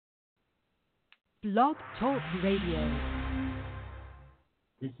Blog Talk Radio.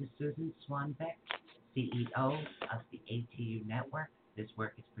 This is Susan Swanbeck, CEO of the ATUnetwork. This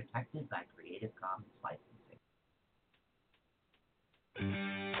work is protected by Creative Commons licensing.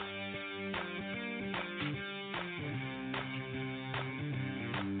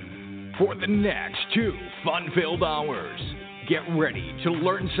 For the next 2 fun-filled hours, get ready to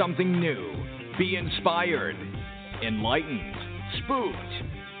learn something new, be inspired, enlightened, spooked,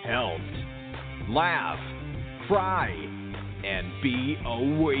 helped, laugh, cry, and be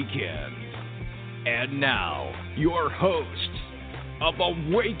awakened. And now, your host of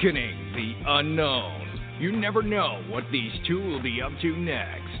Awakening the Unknown. You never know what these two will be up to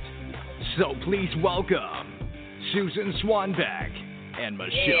next. So please welcome Susan Swanbeck and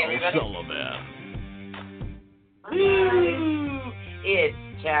Michelle Sullivan. Ooh,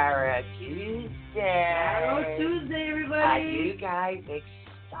 it's Tara Tuesday. Hello, Tuesday, everybody. Are you guys excited?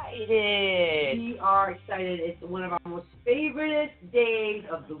 We are excited. It's one of our most favorite days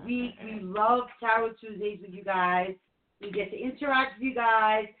of the week. We love Tarot Tuesdays with you guys. We get to interact with you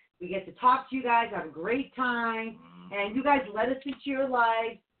guys. We get to talk to you guys, have a great time. And you guys let us into your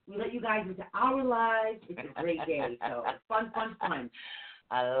lives. We let you guys into our lives. It's a great day. So fun.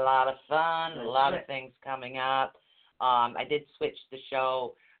 A lot of fun, a lot of things coming up. I did switch the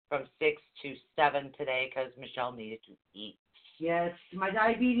show from 6 to 7 today because Michelle needed to eat. Yes, my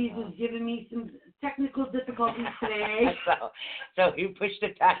diabetes was giving me some technical difficulties today. so you pushed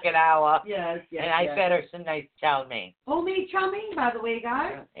it back an hour. Yes. And I fed her some nice chow mein. Homemade chow mein, by the way,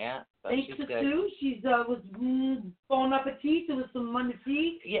 guys. Yeah. Thanks to Sue. She's was bon appetit. There was some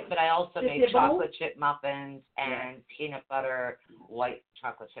tea. Yeah, but I also made chocolate chip muffins and peanut butter white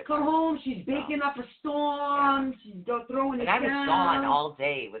chocolate chip Come muffins. home, she's baking up a storm. She's throwing it down. And I was gone all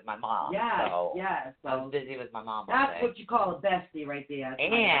day with my mom. Yeah, so So I was busy with my mom all that's day. what you call a bestie right there.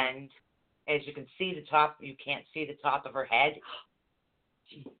 And as you can see the top, you can't see the top of her head.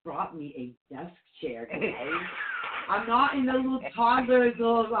 She brought me a desk chair, guys. I'm not in the little toddler,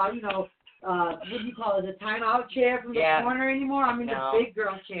 what do you call it, the timeout chair from the corner anymore. I'm in the big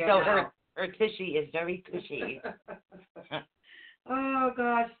girl chair So now. her tushy is very cushy. Oh,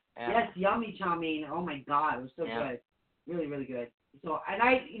 gosh. Yeah. Yes, yummy chow mein. Oh, my God. It was so good. Really, really good. So, and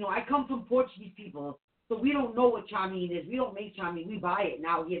I come from Portuguese people, so we don't know what chow mein is. We don't make chow mein. We buy it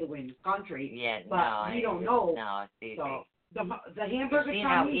now here that we're in this country. Yeah, but we don't know. No, it's easy. So, the hamburger You've seen chow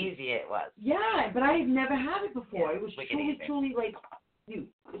how mein. easy it was. Yeah, but I had never had it before. It was Easy. truly like new.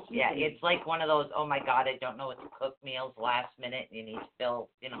 It's like one of those, oh my God, I don't know what to cook meals last minute. You need to fill,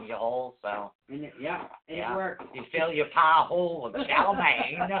 your hole, so. And it works. You fill your pie hole with chow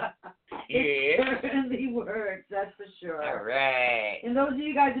mein. It certainly works, that's for sure. All right. And those of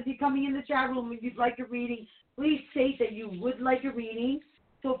you guys, if you're coming in the chat room and you'd like a reading, please state that you would like a reading.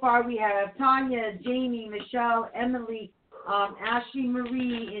 So far we have Tanya, Jamie, Michelle, Emily, Ashley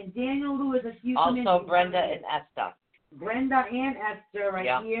Marie, and Daniel Lewis. Also Brenda and Esther. Brenda and Esther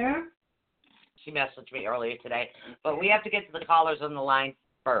here. She messaged me earlier today. But we have to get to the callers on the line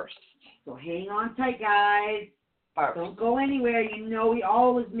first. So hang on tight, guys. First. Don't go anywhere. We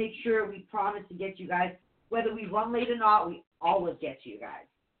always make sure we promise to get you guys. Whether we run late or not, we always get you guys.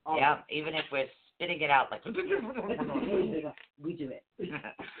 Always. Yeah, even if we're spitting it out like... We do it.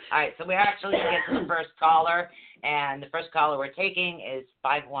 All right, so we're actually going to get to the first caller. And the first caller we're taking is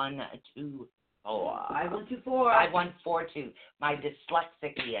 5124. 5124. 5142. My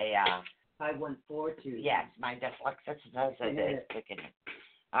dyslexic, 5142. Yes, my dyslexic does it.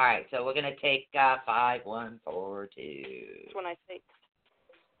 All right, so we're going to take 5142. That's when I say.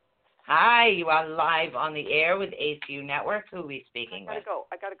 Hi, you are live on the air with ATUnetwork. Who are we speaking with? I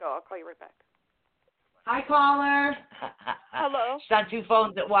gotta go. I'll call you right back. Hi, caller. Hello. She's on 2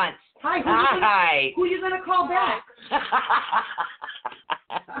 phones at once. Hi. Who are you going to call back?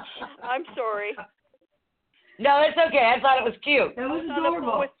 I'm sorry. No, it's okay. I thought it was cute. That was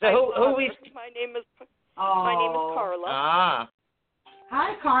adorable. So who we? My name is Carla. Ah.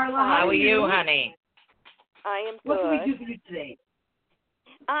 Hi, Carla. How are you, honey? I am good. What can we do for you today?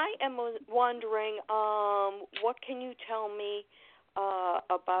 I am wondering, what can you tell me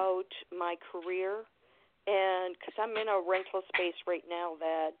about my career? And because I'm in a rental space right now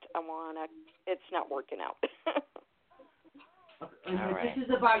that it's not working out. And right. This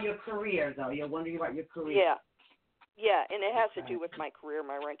is about your career, though. You're wondering about your career. Yeah, and it has to do with my career,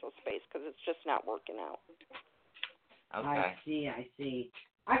 my rental space, because it's just not working out. Okay. I see.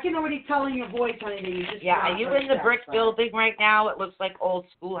 I can already tell in your voice, honey, that you just... Yeah, are you in the brick building right now? It looks like old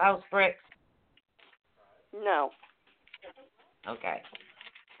schoolhouse bricks. No. Okay.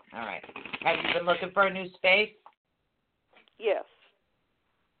 All right. Have you been looking for a new space? Yes.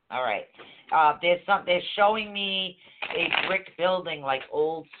 All right. they're showing me a brick building like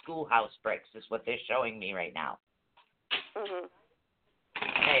old schoolhouse bricks is what they're showing me right now. Mhm.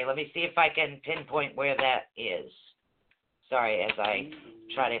 Okay, let me see if I can pinpoint where that is. Sorry, as I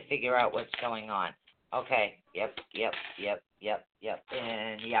try to figure out what's going on. Okay, yep,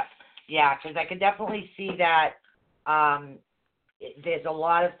 and yeah, because I can definitely see that there's a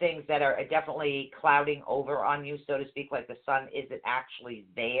lot of things that are definitely clouding over on you, so to speak, like the sun isn't actually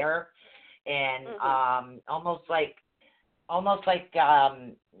there, and almost like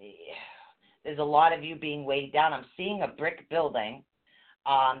there's a lot of you being weighed down. I'm seeing a brick building.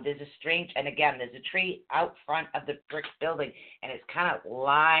 There's a tree out front of the brick building, and it's kind of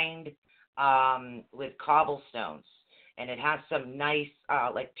lined with cobblestones, and it has some nice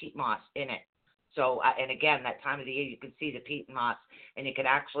like peat moss in it. So, and again, that time of the year, you can see the peat moss, and you can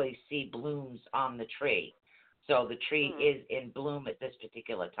actually see blooms on the tree. So the tree is in bloom at this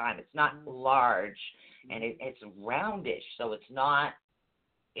particular time. It's not large, and it's roundish, so it's not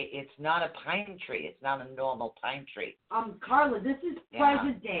a pine tree. It's not a normal pine tree. Carla, this is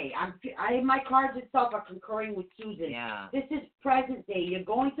present day. My cards itself are concurring with Susan. Yeah. This is present day. You're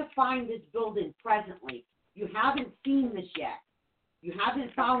going to find this building presently. You haven't seen this yet. You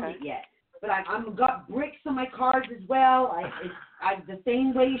haven't found it yet. But I've got bricks on my cards as well. I the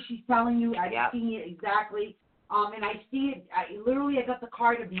same way she's telling you. I've seen it exactly. And I see it. I got the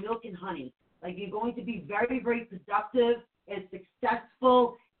card of milk and honey. Like you're going to be very, very productive and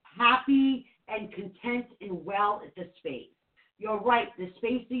successful, happy, and content and well at this space. You're right. The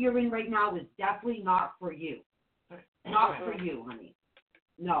space that you're in right now is definitely not for you. Not for you, honey.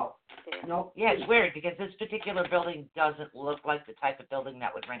 No. Nope. Yeah, it's weird because this particular building doesn't look like the type of building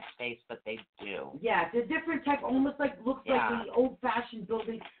that would rent space, but they do. Yeah, it's a different type, almost like looks like the old-fashioned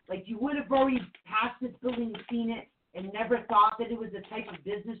building. Like you would have already passed this building and seen it and never thought that it was the type of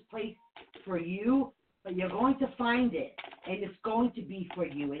business place for you, but you're going to find it, and it's going to be for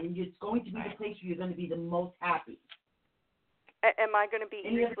you, and it's going to be the place where you're going to be the most happy. Am I going to be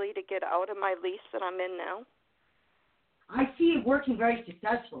easily to get out of my lease that I'm in now? I see it working very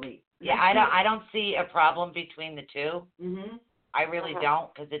successfully. Yeah, I don't see a problem between the two. Mhm. I really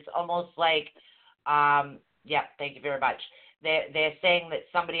don't, because it's almost like, thank you very much. They're saying that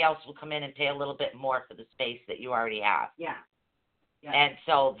somebody else will come in and pay a little bit more for the space that you already have. Yeah. And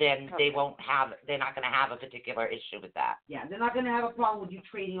so then they're not going to have a particular issue with that. Yeah, they're not going to have a problem with you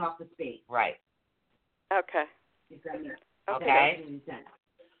trading off the space. Right. Okay. Okay.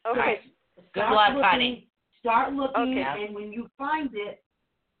 Okay. Good luck, honey. Start looking, and when you find it,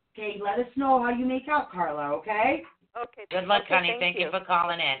 let us know how you make out, Carla, okay? Okay. Good luck, honey. Thank you for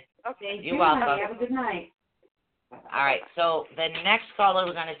calling in. Okay. You're welcome. Honey. Have a good night. All right, so the next caller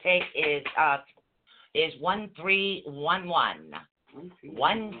we're going to take is 1311.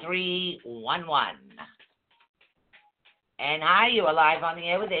 1311. And hi, you are live on the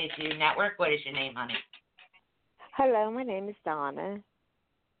air with ATUnetwork. What is your name, honey? Hello, my name is Donna.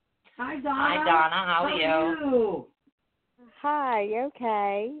 Hi, Donna. Hi, Donna. How are you? Hi,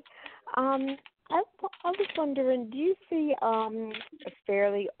 okay. I was wondering, do you see a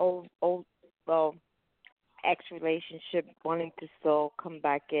fairly old ex-relationship wanting to still come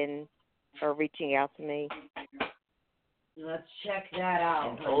back in or reaching out to me? Let's check that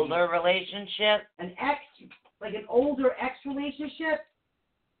out. An older relationship? An older ex-relationship?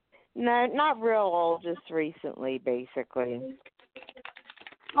 No, not real old, just recently, basically.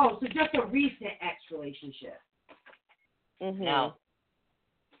 Oh, so just a recent ex-relationship. Mm-hmm. No.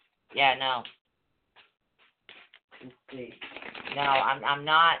 Yeah, no. Let's see. No, I'm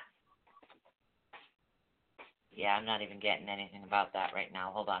not. Yeah, I'm not even getting anything about that right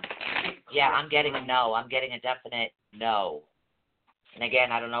now. Hold on. Yeah, I'm getting a no. I'm getting a definite no. And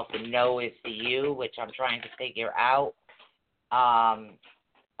again, I don't know if the no is for you, which I'm trying to figure out.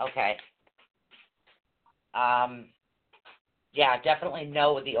 Okay. Yeah, definitely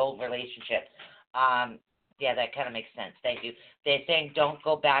no with the old relationship. Yeah, that kind of makes sense. Thank you. They're saying don't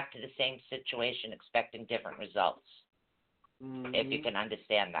go back to the same situation expecting different results. Mm-hmm. If you can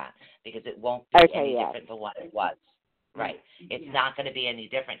understand that, because it won't be any different than what it was. Right. It's not going to be any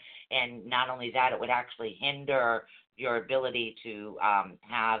different. And not only that, it would actually hinder your ability to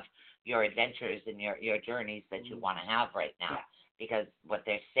have your adventures and your journeys that you want to have right now. Yeah. Because what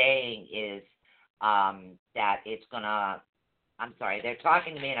they're saying is that it's going to, I'm sorry, they're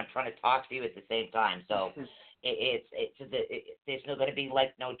talking to me and I'm trying to talk to you at the same time. So there's no going to be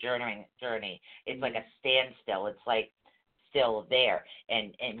like no journey. It's like a standstill. It's like still there.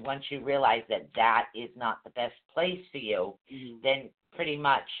 And once you realize that is not the best place for you, then pretty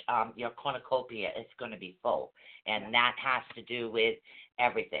much your cornucopia is going to be full. And that has to do with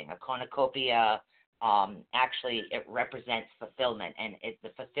everything. A cornucopia, actually, it represents fulfillment, and the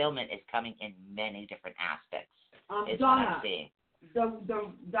fulfillment is coming in many different aspects. Is Donna, what I'm seeing.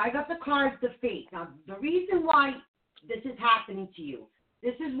 I got the cards, the fate. Now, the reason why this is happening to you,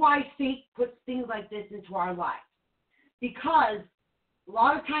 this is why fate puts things like this into our lives. Because a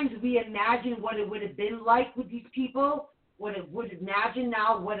lot of times we imagine what it would have been like with these people, what it would imagine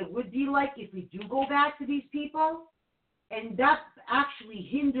now, what it would be like if we do go back to these people. And that actually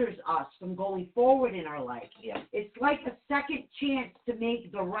hinders us from going forward in our life. Yeah. It's like a second chance to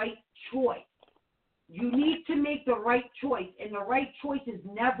make the right choice. You need to make the right choice, and the right choice is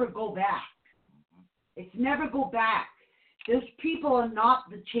never go back. It's never go back. Those people are not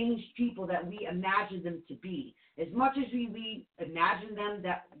the changed people that we imagine them to be. As much as we imagine them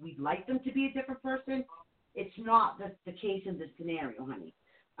that we'd like them to be a different person, it's not the case in this scenario, honey.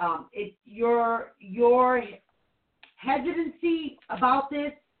 Your hesitancy about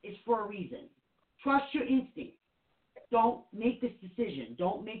this is for a reason. Trust your instinct. Don't make this decision.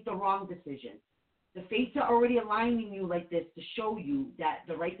 Don't make the wrong decision. The fates are already aligning you like this to show you that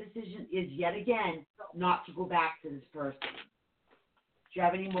the right decision is, yet again, not to go back to this person. Do you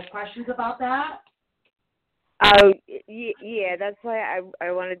have any more questions about that? Oh, yeah, that's why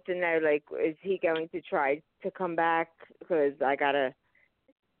I wanted to know, like, is he going to try to come back? Because I got to...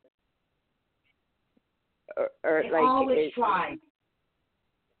 They always try.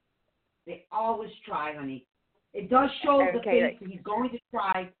 They always try, honey. It does show the face that he's going to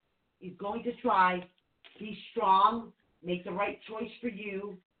try. He's going to try. Be strong. Make the right choice for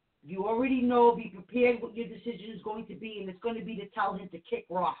you. You already know. Be prepared what your decision is going to be, and it's going to be to tell him to kick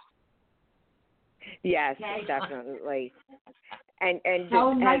rocks. Yes, okay? Definitely. And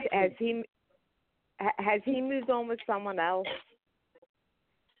has he moved on with someone else?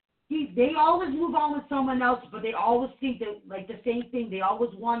 They always move on with someone else, but they always think that, like, the same thing. They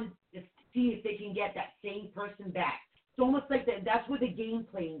always want to see if they can get that same person back. It's almost like that's where the game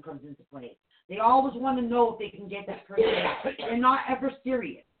playing comes into play. They always want to know if they can get that person back. They're not ever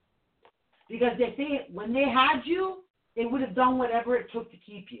serious. Because when they had you, they would have done whatever it took to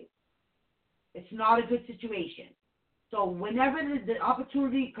keep you. It's not a good situation. So whenever the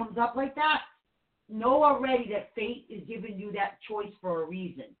opportunity comes up like that, know already that fate is giving you that choice for a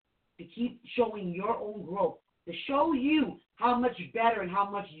reason. To keep showing your own growth. To show you how much better and how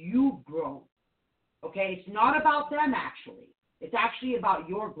much you've grown. Okay? It's not about them, actually. It's actually about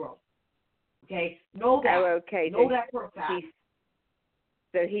your growth. Okay? Know that. Oh, okay. Know that for a fact.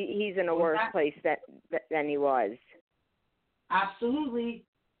 So he's in a worse place than he was. Absolutely.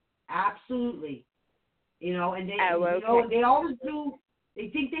 Absolutely. You know, and they they always do. They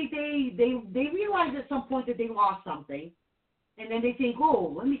think they realize at some point that they lost something, and then they think,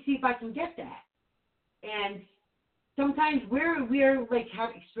 oh, let me see if I can get that. And sometimes we're like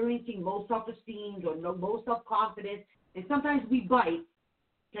experiencing low self-esteem or low self-confidence, and sometimes we bite.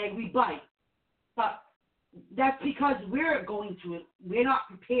 Okay, we bite, but that's because we're not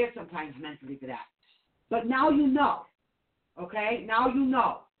prepared sometimes mentally for that. But now you know. Okay, now you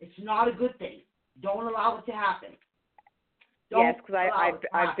know. It's not a good thing. Don't allow it to happen. Yes, because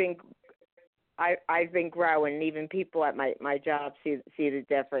I've been growing. Even people at my job see the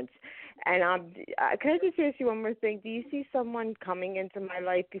difference. And can I just ask you one more thing? Do you see someone coming into my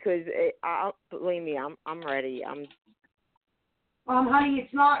life? Because believe me, I'm ready. Honey,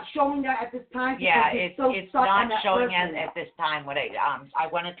 it's not showing that at this time. Yeah, it's not showing at this time. I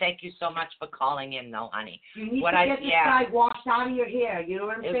want to thank you so much for calling in, though, honey. You need to get this guy washed out of your hair. You know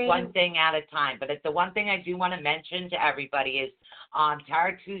what I'm saying? It's one thing at a time. But the one thing I do want to mention to everybody is on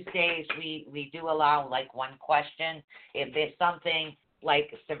Tarot Tuesdays, we do allow, like, one question. If there's something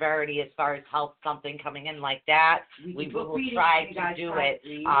like severity as far as health, something coming in like that, we will try to do it.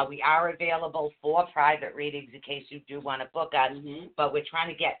 We are available for private readings in case you do want to book us, but we're trying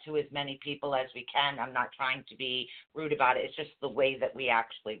to get to as many people as we can. I'm not trying to be rude about it. It's just the way that we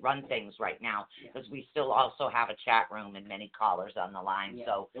actually run things right now, because we still also have a chat room and many callers on the line.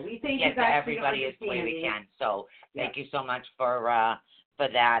 So we get to everybody as way we can. So thank you so much for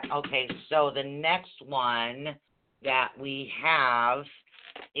that. Okay, so the next one that we have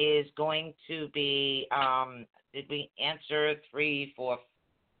is going to be, did we answer 3, 4?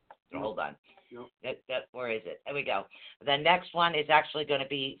 Hold on. Nope. Where is it? There we go. The next one is actually going to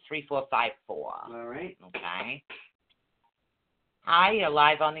be 3, 4, 5, 4. All right. Okay. Hi, you're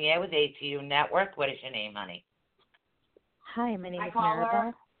live on the air with ATUnetwork. What is your name, honey? Hi, my name is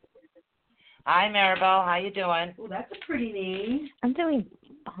Maribel. Hi, Maribel. How you doing? Oh, that's a pretty name. I'm doing.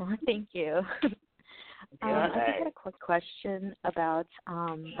 Oh, thank you. I just had a quick question about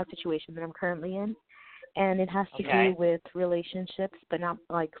a situation that I'm currently in. and it has to Okay. do with relationships, but not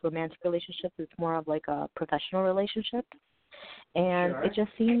like romantic relationships. It's more of like a professional relationship. And Sure. it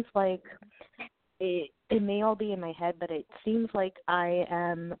just seems like it may all be in my head, but it seems like I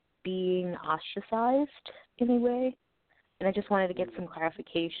am being ostracized in a way. And I just wanted to get some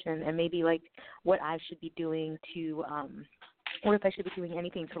clarification and maybe like what I should be doing to, or if I should be doing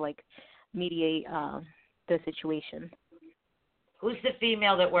anything to like mediate the situation. Who's the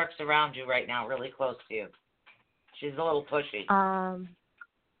female that works around you right now, really close to you? She's a little pushy.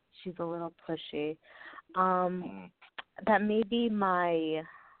 She's a little pushy. That may be my,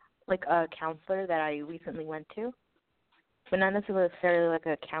 like, a counselor that I recently went to, but not necessarily like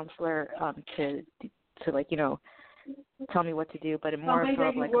a counselor to like, you know, tell me what to do, but more Somebody sort that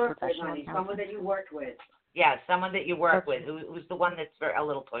of you like a work with, professional honey. counselor. Someone that you worked with. Yeah, someone that you work Okay. with. Who's the one that's a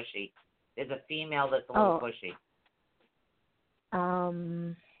little pushy? There's a female that's a little pushy.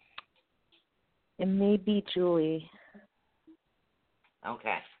 It may be Julie.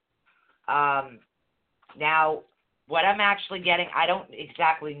 Okay. Now, what I'm actually getting, I don't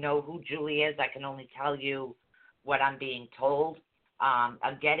exactly know who Julie is. I can only tell you what I'm being told. I'm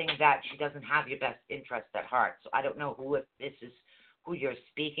getting that she doesn't have your best interest at heart. So I don't know if this is who you're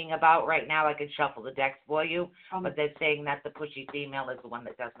speaking about right now. I can shuffle the decks for you, but they're saying that the pushy female is the one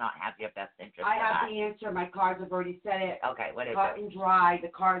that does not have your best interest I at have heart. the answer. My cards have already said it. Okay, what is Cut it? and dry. The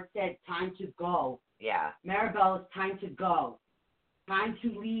card said time to go. Yeah. Maribel, it's time to go. Time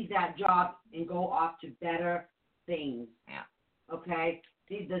to leave that job and go off to better things. Yeah. Okay?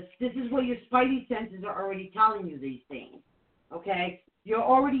 This is where your spidey senses are already telling you these things. Okay? You're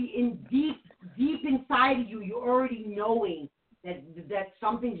already in deep inside of you, you're already knowing that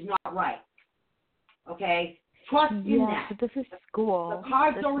something's not right. Okay? Trust in that. But this is school. The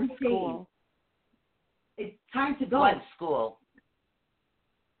cards this already is saying school. it's time to go. What school?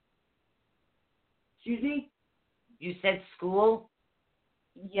 Excuse me? You said school?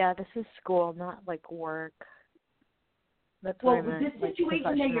 Yeah, this is school, not like work. That's Well, what I with meant, this like, situation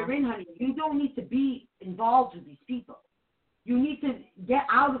that professional. you're in, honey, you don't need to be involved with these people. You need to get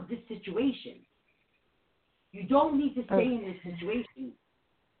out of this situation. You don't need to stay in this situation.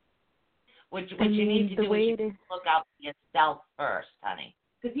 What you need to do is look out for yourself first, honey.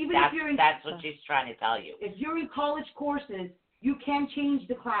 Because even that's, if you're in, that's what she's trying to tell you. If you're in college courses, you can change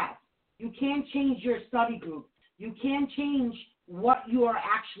the class. You can change your study group. You can change what you are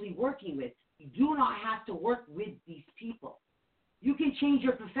actually working with. You do not have to work with these people. You can change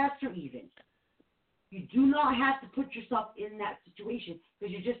your professor even. You do not have to put yourself in that situation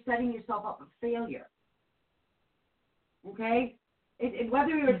because you're just setting yourself up for failure. Okay? And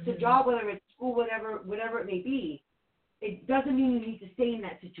whether it's a job, whether it's school, whatever it may be, it doesn't mean you need to stay in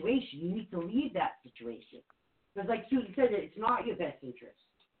that situation. You need to leave that situation. Because like Susan said, it's not your best interest.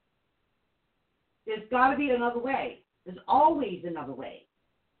 There's got to be another way. There's always another way.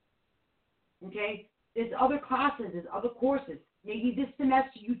 Okay? There's other classes, there's other courses. Maybe this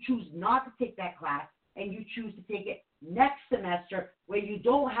semester you choose not to take that class and you choose to take it next semester where you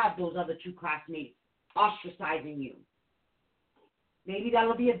don't have those other two classmates ostracizing you. Maybe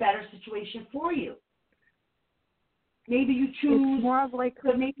that'll be a better situation for you. Maybe you choose. It's more of like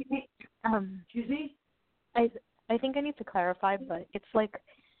to make excuse me? I think I need to clarify, but it's like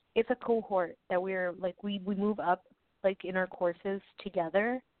it's a cohort that we're like we move up like in our courses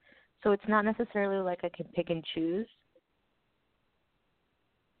together. So it's not necessarily like I can pick and choose.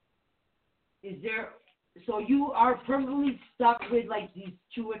 Is there so you are permanently stuck with like these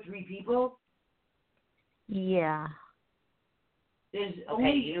 2 or 3 people? Yeah. There's Okay,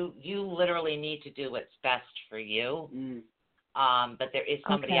 only you literally need to do what's best for you. But there is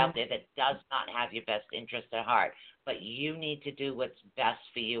somebody Okay. out there that does not have your best interest at heart. But you need to do what's best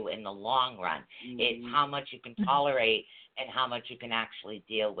for you in the long run. It's how much you can tolerate and how much you can actually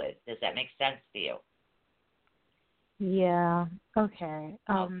deal with. Does that make sense to you? Yeah. Okay.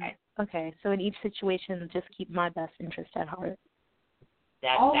 Okay. Okay. So in each situation, just keep my best interest at heart.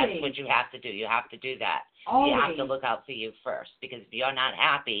 That's what you have to do. You have to do that. Always. You have to look out for you first, because if you're not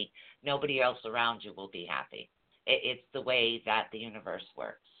happy, nobody else around you will be happy. It's the way that the universe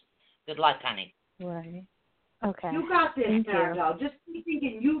works. Good luck, honey. Right. Okay. You got this, Thank you. Maribel. Just keep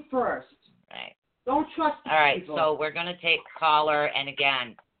thinking you first. Right. Don't trust All right, people. so we're going to take caller, and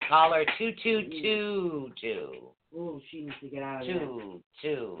again, caller 2222. Ooh, she needs to get out of there.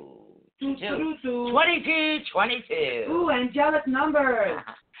 2222. Ooh, angelic numbers.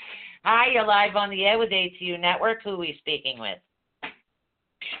 Hi, you're live on the air with ATUnetwork. Who are we speaking with?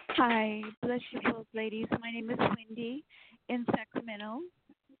 Hi, bless you both, ladies. My name is Wendy in Sacramento.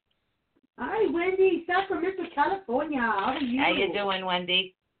 Hi, Wendy, Sacramento, California. How are you? How you doing,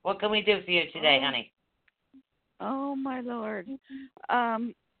 Wendy? What can we do for you today, honey? Oh my Lord.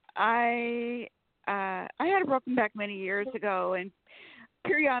 I had a broken back many years ago, and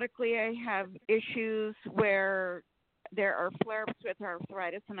periodically I have issues where there are flare-ups with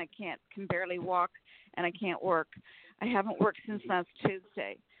arthritis, and I can barely walk, and I can't work. I haven't worked since last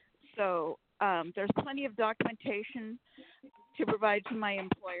Tuesday. So there's plenty of documentation to provide to my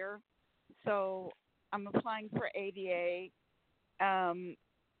employer. So I'm applying for ADA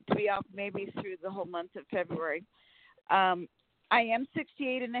to be off maybe through the whole month of February. I am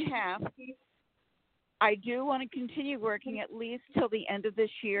 68 and a half. I do want to continue working at least till the end of this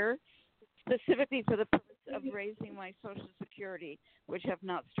year, specifically for the purpose of raising my Social Security, which have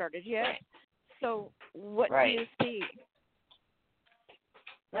not started yet. So what do you see?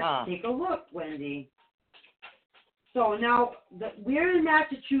 Let's take a look, Wendy. So now, we're in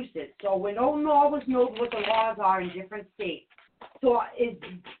Massachusetts, so we don't always know what the laws are in different states. So is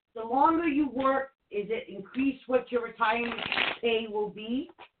the longer you work, is it increase what your retirement pay will be?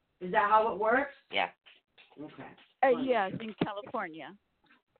 Is that how it works? Yeah. Okay. Yes, in California.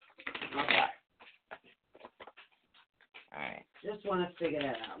 Okay. All right. Just want to figure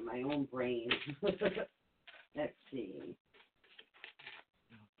that out in my own brain. Let's see.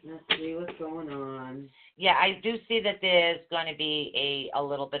 Let's see what's going on. Yeah, I do see that there's going to be a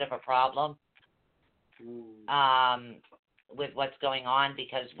little bit of a problem with what's going on,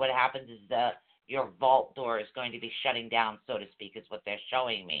 because what happens is your vault door is going to be shutting down, so to speak, is what they're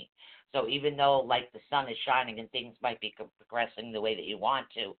showing me. So even though, like, the sun is shining and things might be progressing the way that you want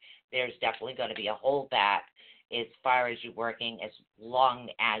to, there's definitely going to be a holdback as far as you working as long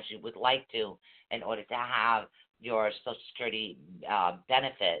as you would like to, in order to have your Social Security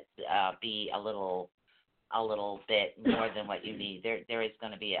benefits be a little bit more than what you need. There is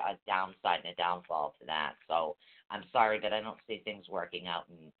going to be a downside and a downfall to that. So I'm sorry, but I don't see things working out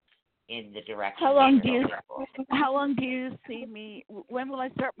in the direction. How long do you see me? When will I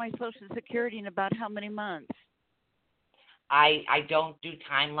start my Social Security? In about how many months? I don't do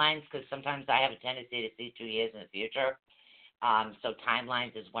timelines, because sometimes I have a tendency to see 2 years in the future. So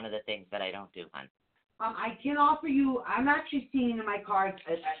timelines is one of the things that I don't do, hon. I can offer you, I'm actually seeing in my cards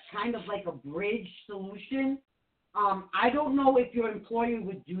a kind of like a bridge solution. I don't know if your employer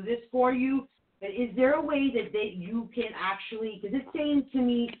would do this for you, but is there a way that you can actually, because it's saying to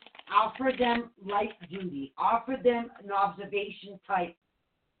me, offer them light duty, offer them an observation type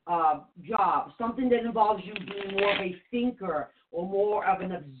job, something that involves you being more of a thinker or more of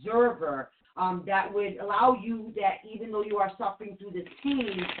an observer, that would allow you that even though you are suffering through this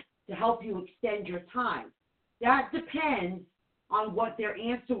pain, to help you extend your time. That depends on what their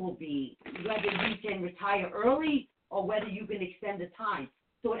answer will be, whether you can retire early or whether you can extend the time.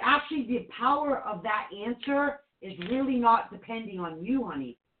 So actually the power of that answer is really not depending on you,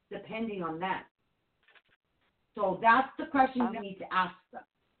 honey, depending on them. So that's the question we need to ask them.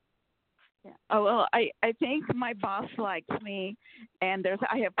 Yeah. Oh, well, I think my boss likes me, and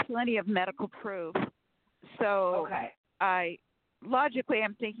I have plenty of medical proof. So logically,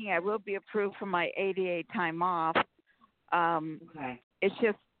 I'm thinking I will be approved for my ADA time off. It's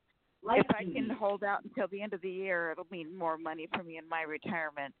just, if I can hold out until the end of the year, it'll mean more money for me in my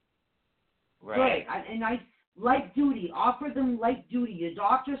retirement. Right. And light duty, offer them light duty. Your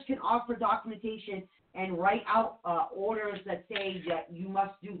doctors can offer documentation and write out orders that say that you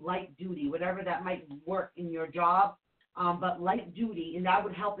must do light duty, whatever that might work in your job, but light duty, and that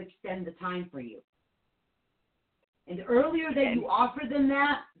would help extend the time for you. And the earlier that you offer them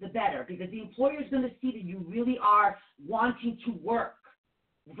that, the better, because the employer is going to see that you really are wanting to work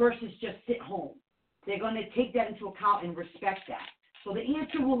versus just sit home. They're going to take that into account and respect that. So the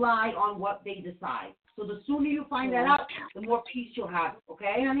answer will lie on what they decide. So the sooner you find that out, the more peace you'll have.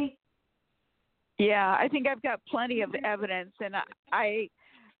 Okay, honey? Yeah, I think I've got plenty of evidence, and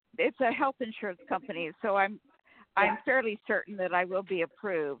it's a health insurance company, so I'm fairly certain that I will be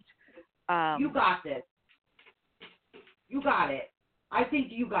approved. You got this. You got it. I think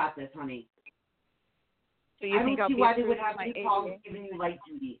you got this, honey. So you think I I'll don't see be why they would approved have any for my problems ADA? giving you light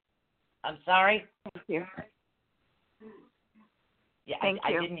duty. I'm sorry? Thank you. Yeah, Thank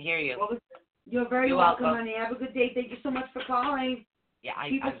I you. didn't hear you. Well, you're very welcome, honey. Have a good day. Thank you so much for calling. Yeah,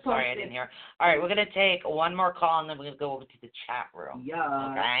 I'm sorry I didn't hear. All right, we're going to take one more call, and then we're going to go over to the chat room.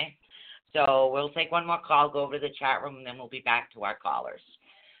 Yeah. Okay? So we'll take one more call, go over to the chat room, and then we'll be back to our callers.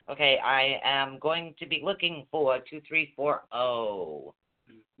 Okay, I am going to be looking for 2340.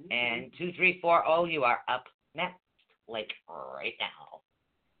 And 2340, you are up next, like right now.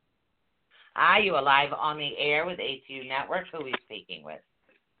 Hi, you are live on the air with ATUnetwork. Who are we speaking with?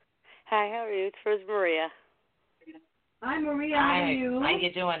 Hi, how are you? It's Rosa Maria. Hi, Maria. How are you? How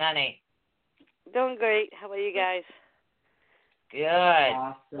you doing, honey? Doing great. How about you guys? Good.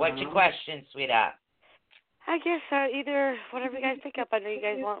 Awesome. What's your question, sweetheart? I guess either whatever you guys pick up. I know you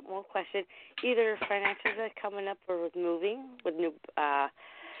guys want more questions. Either finances are coming up or with moving, with new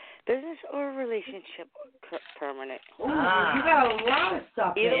business or relationship permanent. Ooh, you got a lot of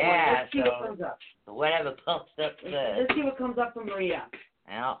stuff there. Yeah, Let's see what comes up. Whatever pops up first. Let's see what comes up for Maria.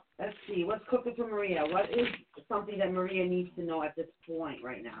 Yeah. Let's see. What's cooking for Maria? What is something that Maria needs to know at this point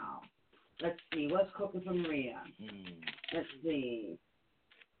right now? Let's see. What's cooking for Maria? Let's see.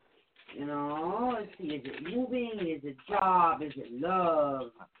 Let's see. Is it moving? Is it job? Is it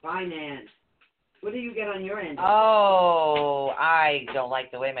love? Finance? What do you get on your end? Oh, I don't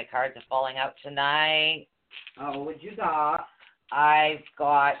like the way my cards are falling out tonight. Oh, what you got? I've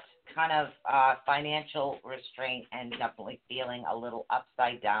got kind of financial restraint and definitely feeling a little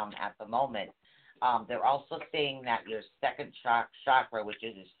upside down at the moment. They're also saying that your second chakra, which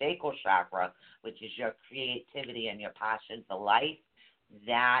is a sacral chakra, which is your creativity and your passion for life,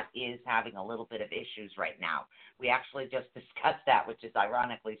 that is having a little bit of issues right now. We actually just discussed that, which is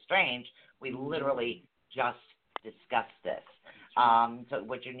ironically strange. We literally just discussed this. So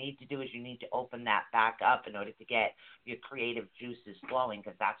what you need to do is you need to open that back up in order to get your creative juices flowing,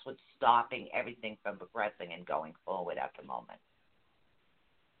 because that's what's stopping everything from progressing and going forward at the moment.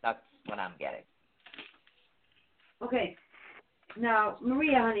 That's what I'm getting. Okay. Now,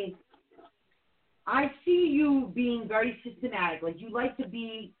 Maria, honey, I see you being very systematic. Like, you like to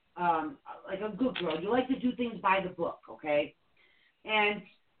be like a good girl. You like to do things by the book, okay? And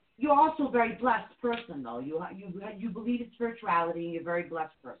you're also a very blessed person, though. You believe in spirituality, and you're a very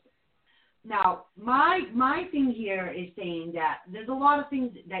blessed person. Now, my thing here is saying that there's a lot of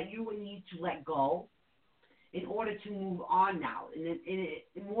things that you would need to let go in order to move on now, in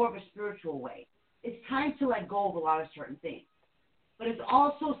more of a spiritual way. It's time to let go of a lot of certain things. But it's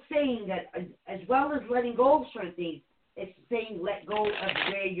also saying that as well as letting go of certain things, it's saying let go of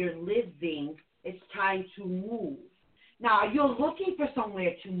where you're living. It's time to move. Now, you're looking for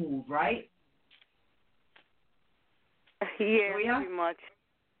somewhere to move, right? Yeah, pretty much.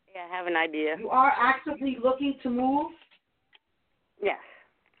 Yeah, I have an idea. You are actively looking to move? Yes.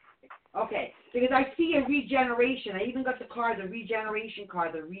 Okay, because I see a regeneration. I even got the card, the regeneration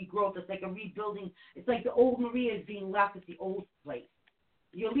card, the regrowth. It's like a rebuilding. It's like the old Maria is being left at the old place.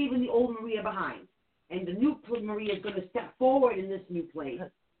 You're leaving the old Maria behind. And the new Maria is going to step forward in this new place.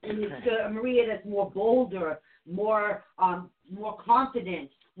 And it's a Maria that's more bolder, more confident,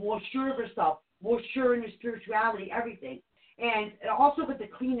 more sure of herself, more sure in her spirituality, everything. And also with the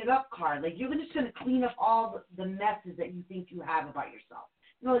clean it up card, like you're just going to clean up all the messes that you think you have about yourself.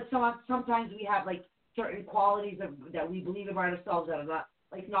 Sometimes we have like certain qualities that we believe about ourselves that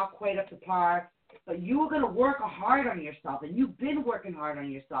are not quite up to par. But you are going to work hard on yourself, and you've been working hard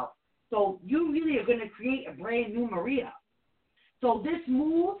on yourself. So you really are going to create a brand new Maria. So this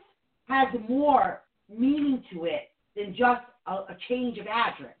move has more meaning to it than just a change of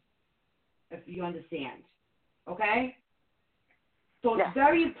address, if you understand. Okay? So it's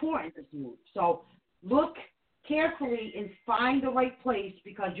very important, this move. So look carefully and find the right place,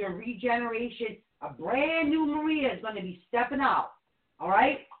 because your regeneration, a brand new Maria is going to be stepping out. All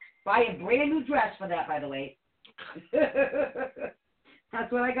right? Buy a brand new dress for that, by the way.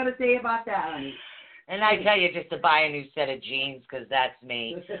 That's what I got to say about that, honey. And I tell you just to buy a new set of jeans, because that's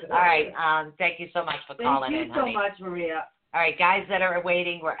me. All right. Thank you so much for calling in, honey. Thank you so much, Maria. All right, guys that are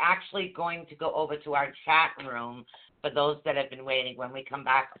waiting, we're actually going to go over to our chat room for those that have been waiting. When we come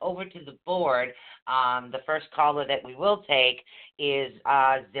back over to the board, the first caller that we will take is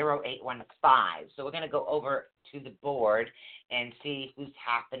 0815. So we're going to go over to the board and see who's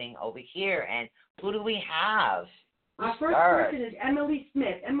happening over here. And who do we have? Our first person is Emily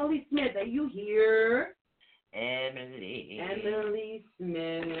Smith. Emily Smith, are you here? Emily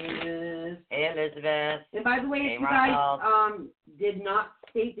Smith. Hey, Elizabeth. And by the way, if you guys did not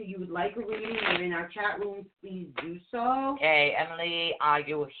state that you would like a reading or in our chat room, please do so. Hey, Emily, are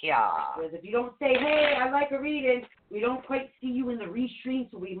you here? Because if you don't say, hey, I'd like a reading, we don't quite see you in the restream,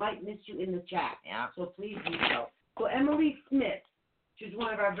 so we might miss you in the chat. Yeah. So please do so. So Emily Smith, she's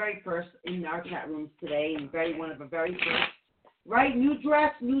one of our very first in our chat rooms today, and one of our very first. Right, new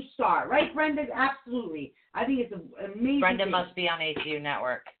dress, new start. Right, Brenda? Absolutely. I think it's an amazing Brenda thing. must be on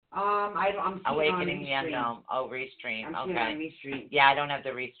ATUnetwork. I'm Awakening on the Unknown. Oh, Restream. I'm okay. on Restream. Yeah, I don't have the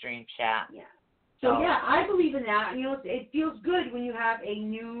Restream chat. Yeah. So, yeah, I believe in that. It feels good when you have a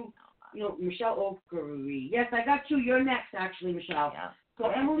new, Michelle Okery. Yes, I got you. You're next, actually, Michelle. Yeah. So,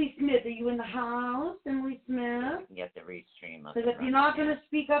 Emily Smith, are you in the house, Emily Smith? Get the Restream. Because if you're not going to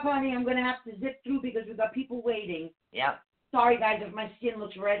speak up, honey, I'm going to have to zip through because we've got people waiting. Yep. sorry guys if my skin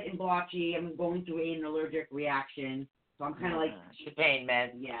looks red and blotchy. I'm going through an allergic reaction, so I'm kind of like the pain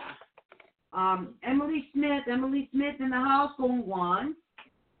meds. Yeah. Emily Smith in the house going once.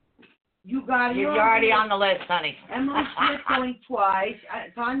 You got it. You're already on the list, honey. Emily Smith going twice.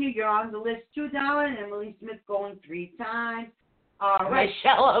 Tanya, you're on the list too, darling. Emily Smith going 3 times. Right.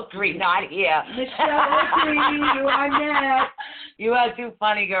 Michelle Oakrey, not here. Michelle Oakrey, you are next. You are too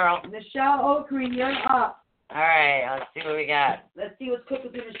funny, girl. Michelle Oakrey, you're up. All right, let's see what we got. Let's see what's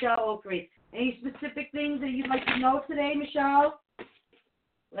cooking with Michelle Oakrey. Any specific things that you'd like to know today, Michelle?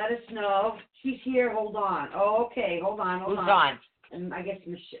 Let us know. She's here. Hold on. Oh, okay. Hold on. Who's on? And I guess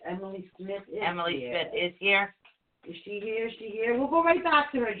Emily Smith is Emily here. Smith is here. Is she here? Is she here? We'll go right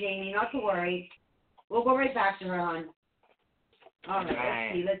back to her, Jamie. Not to worry. We'll go right back to her, hon. All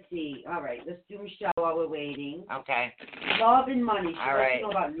right. Let's see. All right. Let's do Michelle while we're waiting. Okay. Love and money. All right. Let's know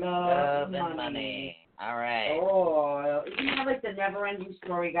about love and money. All right. Oh, isn't that like the never-ending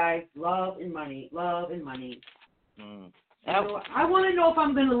story, guys? Love and money. Love and money. So I want to know if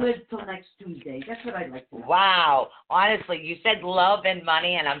I'm going to live till next Tuesday. That's what I'd like to know. Wow. Honestly, you said love and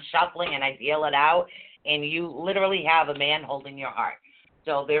money, and I'm shuffling, and I deal it out, and you literally have a man holding your heart.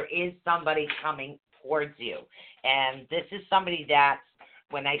 So there is somebody coming towards you. And this is somebody that,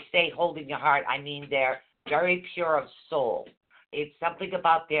 when I say holding your heart, I mean they're very pure of soul. It's something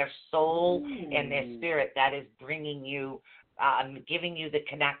about their soul and their spirit that is bringing you, giving you the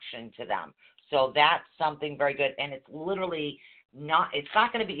connection to them. So that's something very good. And it's literally not, it's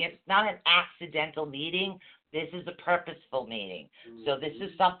not an accidental meeting. This is a purposeful meeting. So this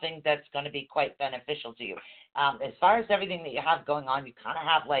is something that's going to be quite beneficial to you. As far as everything that you have going on, you kind of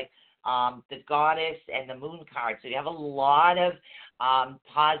have like the goddess and the moon card. So you have a lot of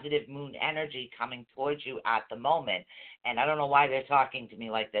positive moon energy coming towards you at the moment. And I don't know why they're talking to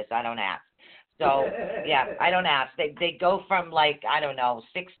me like this. I don't ask. So, yeah, I don't ask. They go from like, I don't know,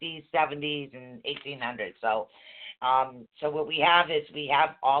 60s, 70s, and 1800s. So what we have is we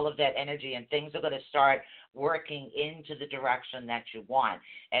have all of that energy, and things are going to start working into the direction that you want.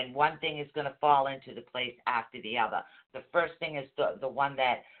 And one thing is going to fall into the place after the other. The first thing is the one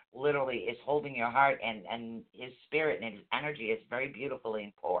that literally is holding your heart, and his spirit and his energy is very beautifully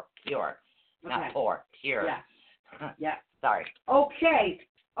and pure. Not poor, pure. Yeah. Yeah. Sorry. Okay.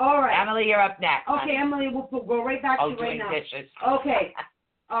 All right. Emily, you're up next. Okay, Emily, we'll go right back to you right now. Dishes. Okay.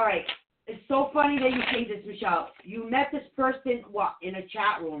 All right. It's so funny that you say this, Michelle. You met this person, in a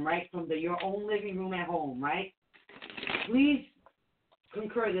chat room, right, from your own living room at home, right? Please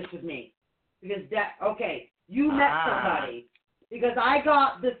concur this with me, because you met somebody. Because I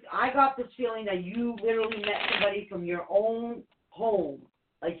got this feeling that you literally met somebody from your own home.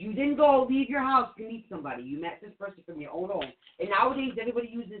 Like, you didn't go leave your house to meet somebody. You met this person from your own home. And nowadays, everybody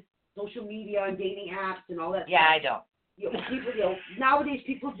uses social media and dating apps and all that stuff. I don't. Nowadays,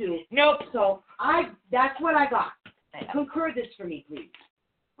 people do. Nope. So, that's what I got. Concur this for me, please.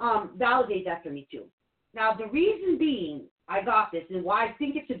 Validate that for me, too. Now, the reason being I got this and why I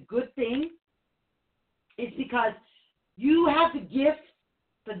think it's a good thing is because you have the gift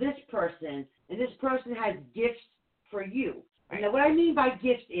for this person, and this person has gifts for you. And what I mean by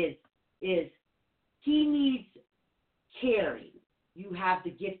gifts is he needs caring. You have the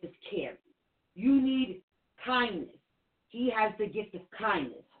gift of caring. You need kindness. He has the gift of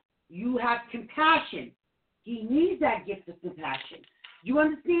kindness. You have compassion. He needs that gift of compassion. You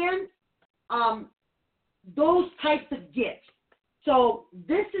understand? Those types of gifts. So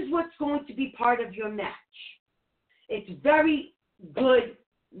this is what's going to be part of your match. It's very good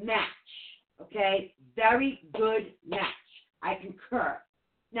match. Okay? Very good match. I concur.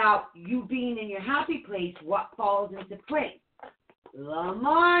 Now, you being in your happy place, what falls into place? The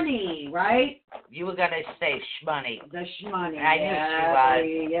money, right? You were going to say shmoney. The shmoney. I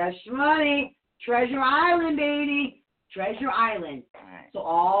knew she was. Yeah, shmoney. Treasure Island, baby. Treasure Island. Right. So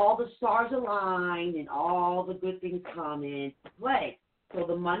all the stars align and all the good things come into play. So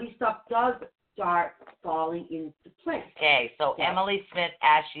the money stuff does start falling into place. Okay, so Emily Smith,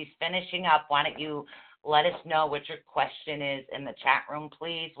 as she's finishing up, why don't you let us know what your question is in the chat room,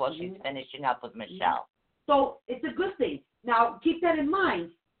 please, while she's finishing up with Michelle. So it's a good thing. Now, keep that in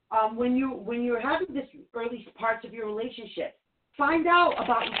mind. When you're having this early parts of your relationship, find out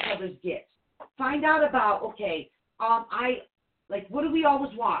about each other's gifts. Find out about, what do we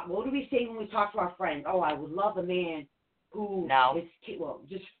always want? What do we say when we talk to our friends? Oh, I would love a man who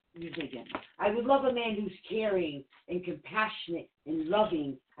just use it again. I would love a man who's caring and compassionate and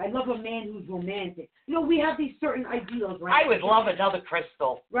loving. I love a man who's romantic. We have these certain ideals, right? I would love another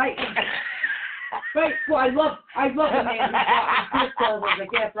crystal. Right. Right. Well, I love a man who bought crystals as a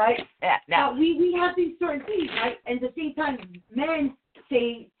gift, right? Yeah, no. We have these certain things, right? And at the same time, men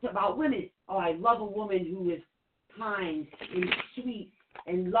say about women, oh, I love a woman who is kind and sweet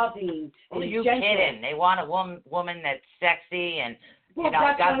and loving Well, and you gentle. kidding? They want a woman that's sexy and Well,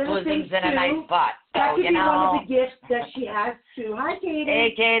 got bosoms and a nice butt. That So could be one of the gifts that she has too. Hi, Kaden.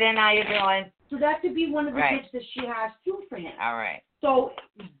 Hey, Kaden, how you doing? So that could be one of the Right. gifts that she has too for him. All right. So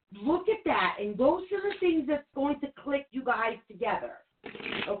look at that, and those are the things that's going to click you guys together.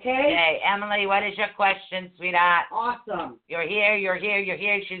 Okay? Okay, Emily, what is your question, sweetheart? Awesome. You're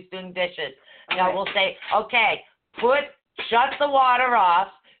here. She's doing dishes. All No, right. we'll say, okay, shut the water off,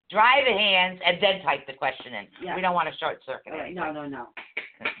 dry the hands, and then type the question in. Yeah. We don't want to short circuit All right. anything. No.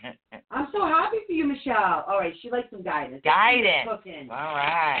 I'm so happy for you, Michelle. All right, she likes some guidance. Guidance. Cooking. All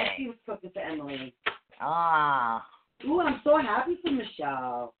right. Let's see what's cooking for Emily. Ah. Ooh, I'm so happy for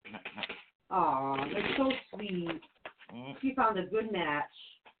Michelle. Aw, that's so sweet. She found a good match.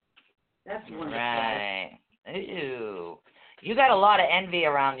 That's wonderful. Right. Ooh. You got a lot of envy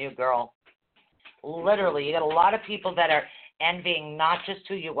around you, girl. Literally, you got a lot of people that are envying not just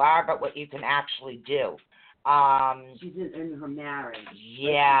who you are, but what you can actually do. She's in her marriage.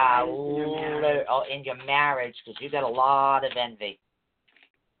 Yeah, in your marriage, because you got a lot of envy.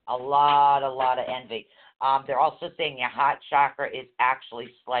 A lot of envy. They're also saying your heart chakra is actually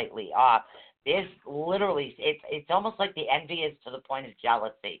slightly off. There's literally, it's almost like the envy is to the point of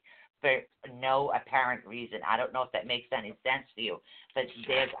jealousy for no apparent reason. I don't know if that makes any sense to you, but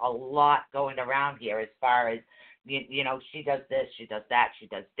there's a lot going around here as far as, you know, she does this, she does that, she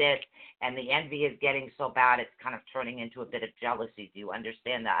does this, and the envy is getting so bad it's kind of turning into a bit of jealousy. Do you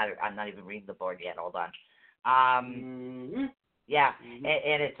understand that? I'm not even reading the board yet. Hold on. Yeah,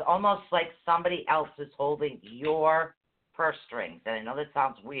 and it's almost like somebody else is holding your purse strings. And I know that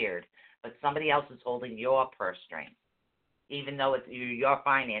sounds weird, but somebody else is holding your purse strings. Even though it's your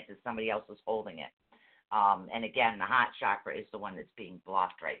finances, somebody else is holding it. And again, the heart chakra is the one that's being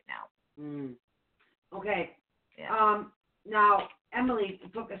blocked right now. Okay. Yeah. Now, Emily,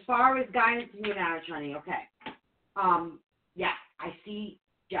 as far as guidance in your marriage, honey, okay. Yeah, I see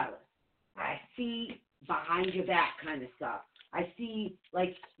jealous. I see behind your back kind of stuff. I see,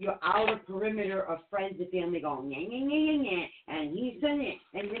 like, your outer perimeter of friends and family going, and he's done it,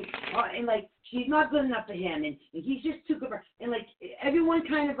 and like, she's not good enough for him, and he's just too good for, and, like, everyone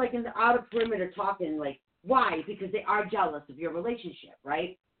kind of, like, in the outer perimeter talking, like, why? Because they are jealous of your relationship,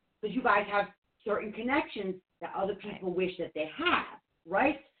 right? Because you guys have certain connections that other people wish that they have,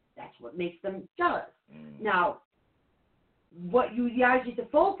 right? That's what makes them jealous. Now, what you guys need to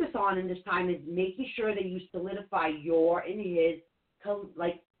focus on in this time is making sure that you solidify your and his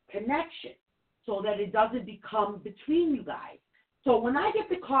connection so that it doesn't become between you guys. So when I get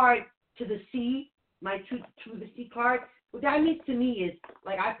the card to the sea, my to the sea card, what that means to me is,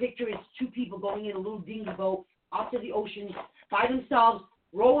 like, I picture it's two people going in a little dinghy boat off to the ocean by themselves,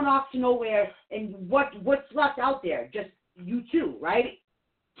 rowing off to nowhere, and what's left out there? Just you two, right?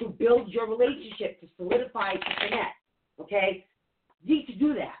 To build your relationship, to solidify, to connect. Okay? You need to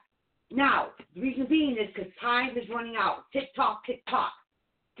do that. Now, the reason being is because time is running out. Tick-tock, tick-tock.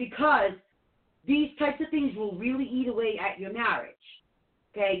 Because these types of things will really eat away at your marriage.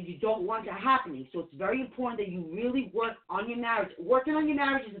 Okay? You don't want that happening. So it's very important that you really work on your marriage. Working on your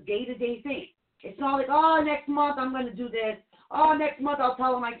marriage is a day-to-day thing. It's not like, oh, next month I'm going to do this. Oh, next month I'll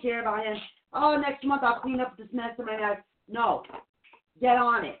tell him I care about him. Oh, next month I'll clean up this mess in my marriage. No. Get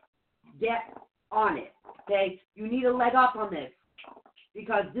on it. Get on it. Okay? You need a leg up on this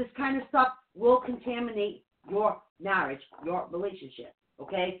because this kind of stuff will contaminate your marriage, your relationship.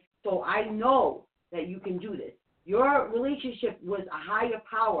 Okay? So I know that you can do this. Your relationship was a higher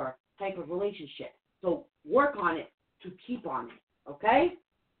power type of relationship. So work on it to keep on it. Okay?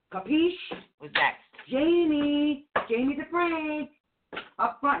 Capiche? Who's next? Jamie DeFrank.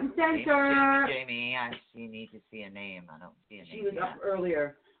 Up front and center. Jamie, I need to see a name. I don't see a name. She was yet. up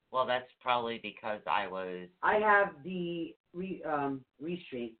earlier. Well, that's probably because I have the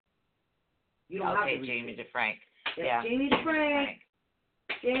restream. You don't have the Jamie DeFrank. Yes, Yeah. Jamie DeFrank.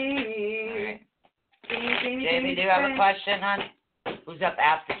 Jamie. All right. Jamie, do you have a question, hon? Who's up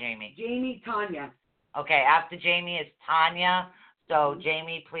after Jamie? Jamie, Tanya. Okay, after Jamie is Tanya. So,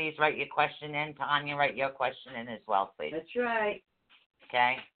 Jamie, please write your question in. Tanya, write your question in as well, please. That's right.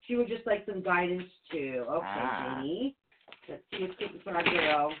 Okay. She would just like some guidance, too. Okay, Jamie. Let's see what's good for our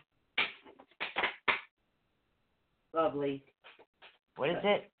girl. Lovely. What is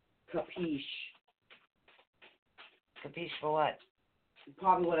it? Capiche. Capiche for what?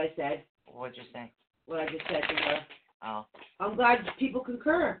 Probably what I said. What'd you say? What I just said to her. Oh. I'm glad people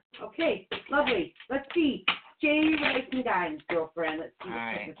concur. Okay, lovely. Let's see. Jamie would like some guidance, girlfriend. Let's see All what's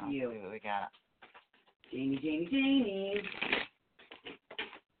right. up Let's with you. see what we got. Jamie.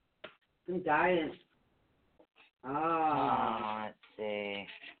 Some guidance. Let's see.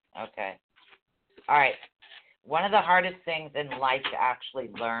 Okay. All right. One of the hardest things in life to actually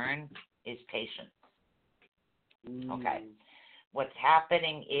learn is patience. Okay. What's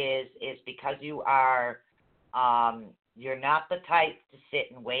happening is because you are, you're not the type to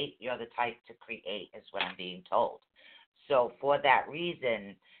sit and wait. You're the type to create, is what I'm being told. So for that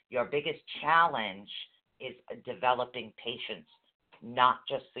reason, your biggest challenge is developing patience, not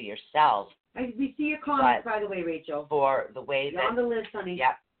just for yourself. We see your comments, by the way, Rachel. For the way You're on the list, honey.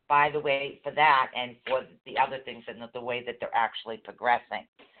 Yep. By the way, for that and for the other things and the way that they're actually progressing.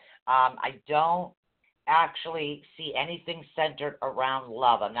 I don't actually see anything centered around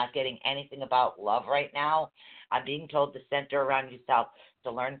love. I'm not getting anything about love right now. I'm being told to center around yourself,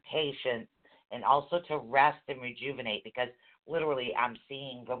 to learn patience, and also to rest and rejuvenate, because literally I'm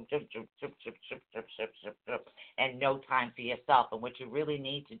seeing them and no time for yourself. And what you really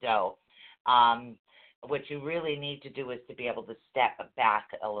need to do, is to be able to step back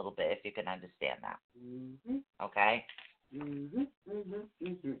a little bit, if you can understand that. Mm-hmm. Okay? Mm-hmm. Mm-hmm.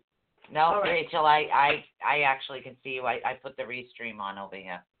 Mm-hmm. No, right. Rachel, I actually can see you. I put the restream on over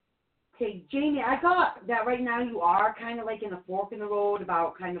here. Okay, Jamie, I got that right now you are kind of like in a fork in the road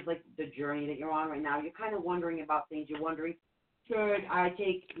about kind of like the journey that you're on right now. You're kind of wondering about things. You're wondering, should I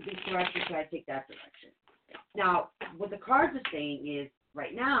take this direction? Should I take that direction? Now, what the cards are saying is,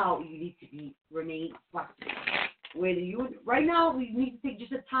 right now, you need to remain flexible. Right now, we need to take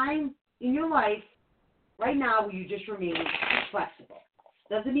just a time in your life, right now, where you just remain flexible.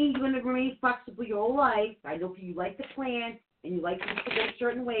 Doesn't mean you're going to remain flexible your whole life. I know you like to plan, and you like things to go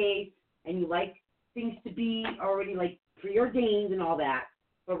certain ways, and you like things to be already like preordained and all that.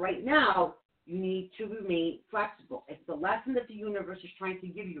 But right now, you need to remain flexible. It's the lesson that the universe is trying to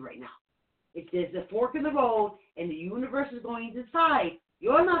give you right now. If there's a fork in the road and the universe is going to decide,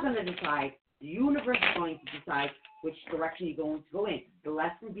 you're not going to decide. The universe is going to decide which direction you're going to go in. The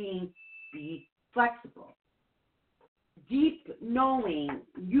lesson being, be flexible. Deep knowing,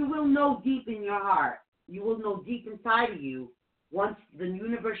 you will know deep in your heart. You will know deep inside of you once the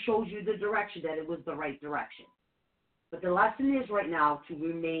universe shows you the direction, that it was the right direction. But the lesson is right now to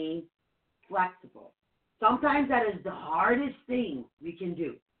remain flexible. Sometimes that is the hardest thing we can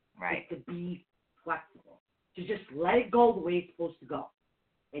do. Right. Is to be flexible. To just let it go the way it's supposed to go.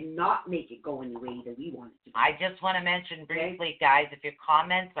 And not make it go in the way that we want it to go. I just want to mention briefly, guys, if your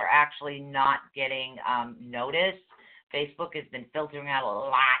comments are actually not getting noticed, Facebook has been filtering out a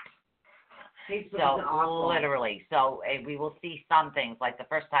lot. Facebook so is awful. Literally. So we will see some things. Like the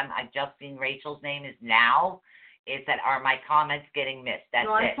first time I just seen Rachel's name is now. It said, are my comments getting missed? That's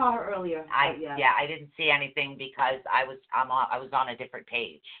no, I it. saw her earlier. Yeah, I didn't see anything because I was on a different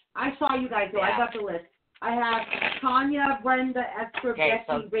page. I saw you guys, though. Yeah. I got the list. I have Tanya, Brenda, Esther, Becky,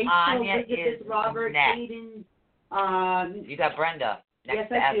 so Rachel, Tanya Elizabeth, Robert, next. Hayden. You got Brenda next yes,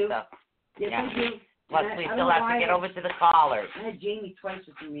 to I Esther. Do. Yes, I do. Plus, we still have to get over to the callers. I had Jamie twice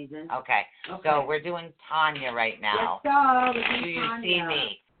for some reason. Okay. So we're doing Tanya right now. Let's go. Do you see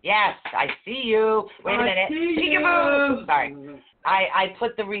me? Yes, I see you. Wait a minute. You. Sorry. I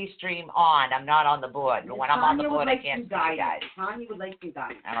put the restream on. I'm not on the board. But when I'm on the board, I can't see you guys. Tanya would like some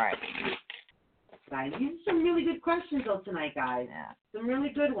guidance. All right. Guys, these are some really good questions, though, tonight, guys. Yeah. Some really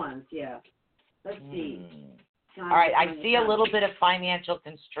good ones, yeah. Let's see. All right, I see a little bit of financial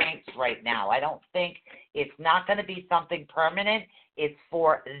constraints right now. I don't think it's not going to be something permanent. It's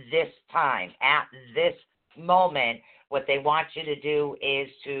for this time. At this moment, what they want you to do is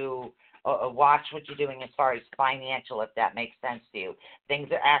to watch what you're doing as far as financial, if that makes sense to you. Things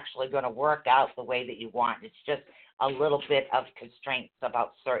are actually going to work out the way that you want. It's just a little bit of constraints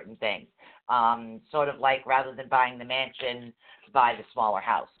about certain things. Sort of like rather than buying the mansion, buy the smaller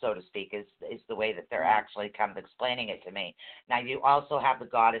house, so to speak, is the way that they're actually kind of explaining it to me. Now, you also have the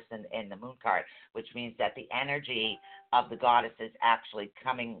goddess in the moon card, which means that the energy of the goddess is actually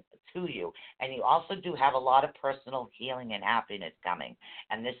coming to you. And you also do have a lot of personal healing and happiness coming.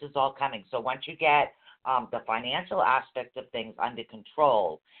 And this is all coming. So once you get the financial aspect of things under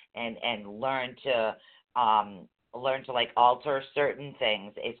control and learn to like alter certain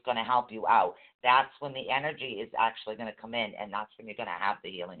things, it's going to help you out. That's when the energy is actually going to come in, and that's when you're going to have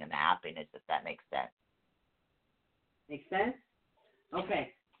the healing and the happiness, if that makes sense. Makes sense?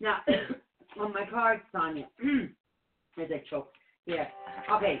 Okay. Now, on my cards, Sonia, as I choke. Yeah.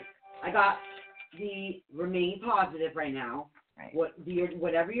 Okay. I got the remain positive right now. Right.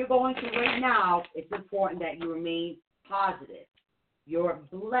 Whatever you're going through right now, it's important that you remain positive. You're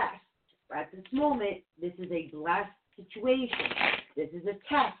blessed. At this moment, this is a blessed situation. This is a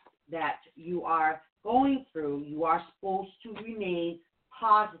test that you are going through. You are supposed to remain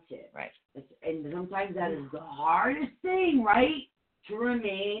positive. Right. And sometimes that is the hardest thing, right? To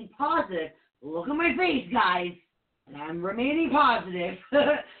remain positive. Look at my face, guys. And I'm remaining positive.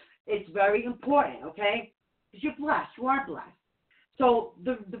 It's very important, okay? Because you're blessed. You are blessed. So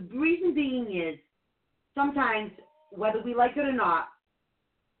the reason being is sometimes, whether we like it or not,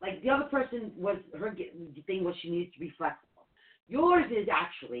 like the other person was, her thing was she needs to be flexible. Yours is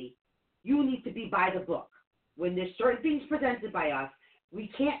actually, you need to be by the book. When there's certain things presented by us, we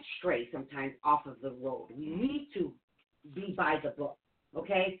can't stray sometimes off of the road. We need to be by the book,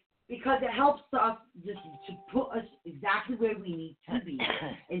 okay? Because it helps us just to put us exactly where we need to be.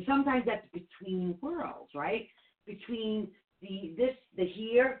 And sometimes that's between worlds, right? Between the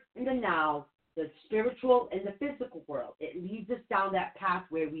here and the now, the spiritual and the physical world. It leads us down that path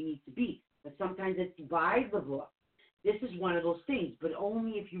where we need to be. But sometimes it's by the book. This is one of those things, but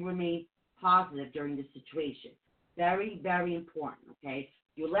only if you remain positive during the situation. Very, very important, okay?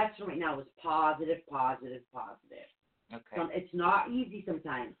 Your lesson right now is positive, positive, positive. Okay. It's not easy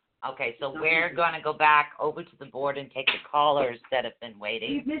sometimes. Okay, so we're going to go back over to the board and take the callers that have been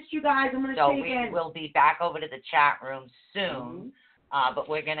waiting. We've missed you guys. I'm going to So say again. we will be back over to the chat room soon, but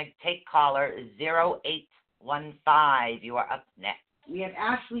we're going to take caller 0815. You are up next. We have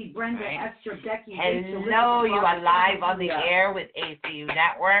Ashley, Brenda, Esther, Becky. Hello, you are live on the air with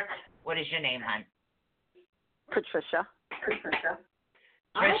ATUnetwork. What is your name, hon? Patricia.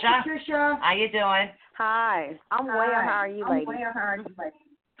 Hi, Patricia. How you doing? Hi. I'm well. How are you, lady?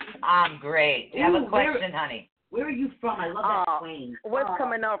 I'm great. Do you have a question, honey? Where are you from? I love that plane. What's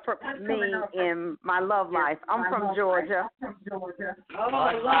coming up for me in my love life? I'm from Georgia. Oh,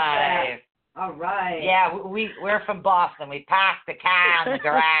 I love that. All right. Yeah, we're from Boston. We parked the car in the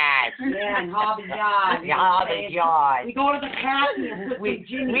garage. Yeah, in Hobby's Yard. Hobby's Yard. We go to the cafe and put some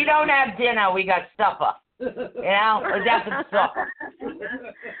Jimmy. We don't have dinner. We got supper. You know, let's have some supper.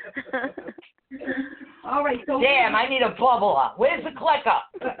 All right. So damn, I need a bubbler. Where's the clicker?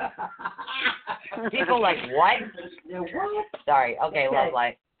 People like, what? What? Sorry. Okay, love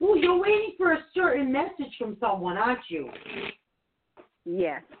life. Well, you're waiting for a certain message from someone, aren't you?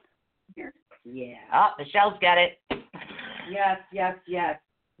 Yes. Yeah. Oh, Michelle's got it. Yes.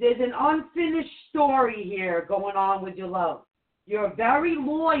 There's an unfinished story here going on with your love. You're very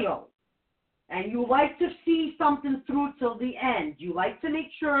loyal, and you like to see something through till the end. You like to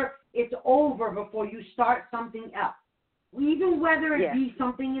make sure it's over before you start something else, even whether it be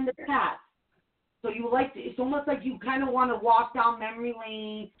something in the past. So you like to, it's almost like you kind of want to walk down memory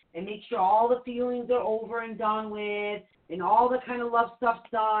lane and make sure all the feelings are over and done with and all the kind of love stuff's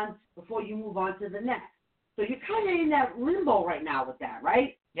done before you move on to the next. So you're kind of in that limbo right now with that,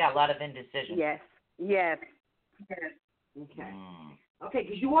 right? Yeah, a lot of indecision. Yes. Okay. Okay,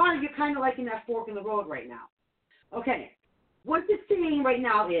 because you're kind of like in that fork in the road right now. Okay. What it's saying right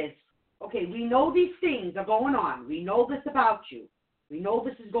now is, okay, we know these things are going on. We know this about you. We know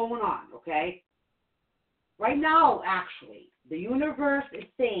this is going on, okay? Right now, actually, the universe is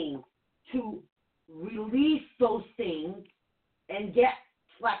saying to release those things and get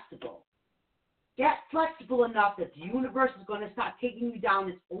flexible. Get flexible enough that the universe is going to start taking you down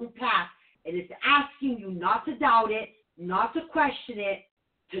its own path, and it's asking you not to doubt it, not to question it,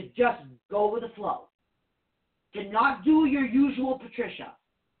 to just go with the flow. To not do your usual Patricia.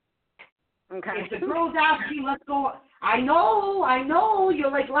 Okay. If the girls ask you, let's go. I know.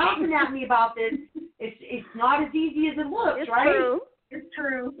 You're like laughing at me about this. It's not as easy as it looks, right? It's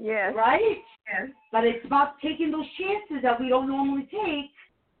true. Yes. Right? Yes. But it's about taking those chances that we don't normally take.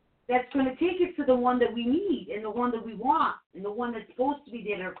 That's going to take us to the one that we need and the one that we want and the one that's supposed to be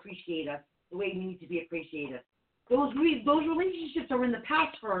there to appreciate us the way we need to be appreciated. Those relationships are in the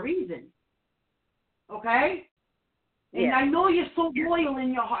past for a reason. Okay? And yes. I know you're so loyal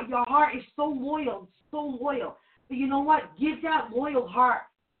in your heart. Your heart is so loyal. But you know what? Give that loyal heart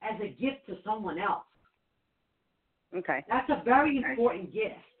as a gift to someone else. Okay. That's a very important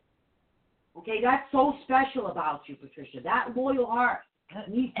gift. Okay? That's so special about you, Patricia. That loyal heart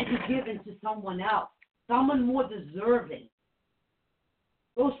needs to be given to someone else. Someone more deserving.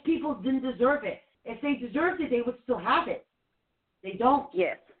 Those people didn't deserve it. If they deserved it, they would still have it. They don't.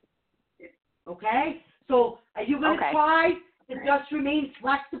 Yes. Okay? So are you going to try to just remain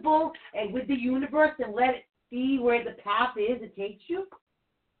flexible and with the universe and let it see where the path is it takes you?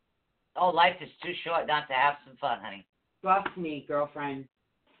 Oh, life is too short not to have some fun, honey. Trust me, girlfriend.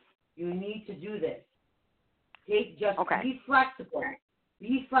 You need to do this. Be flexible.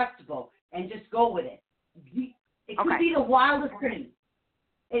 Be flexible and just go with it. It could be the wildest thing.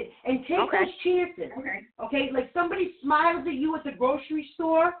 And take those chances. Okay? Like somebody smiles at you at the grocery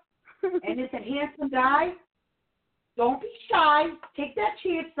store and it's a handsome guy. Don't be shy. Take that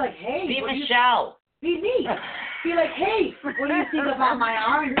chance. Like, hey. Be Michelle. Be me. Be like, hey, what do you think about my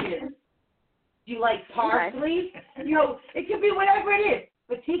oranges? Do you like parsley? You know, it could be whatever it is.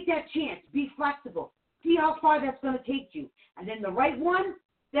 But take that chance. Be flexible. See how far that's going to take you. And then the right one,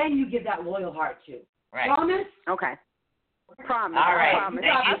 then you give that loyal heart to. Right. Promise? Okay. Promise. All right. Promise.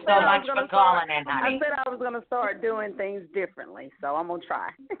 Thank you so much for calling in, honey. I said I was going to start doing things differently, so I'm going to try.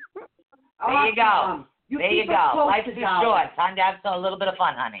 There you go. There you go. Life is short. Time to have a little bit of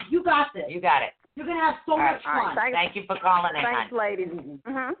fun, honey. You got this. You got it. You're going to have so much fun. Thank you for calling in, Thanks, honey. ladies.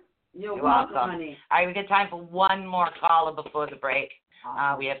 Mm-hmm. You're welcome, honey. All right, we got time for one more caller before the break.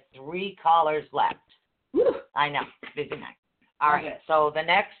 We have 3 callers left. Whew. I know. Busy night. All right, so the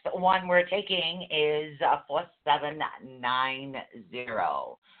next one we're taking is 4790.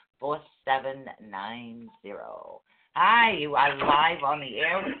 4790. Hi, you are live on the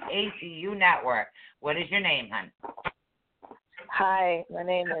air with ATUnetwork. What is your name, hon? Hi, my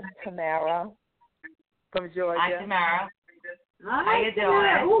name is Tamara from Georgia. Hi, Tamara. Hi, How you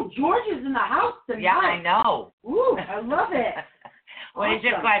doing? Ooh, Georgia's in the house tonight. Yeah, I know. Ooh, I love it. What is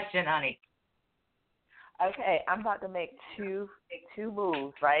your question, honey? Okay, I'm about to make two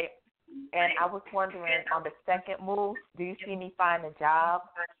moves, right? And I was wondering, on the second move, do you see me find a job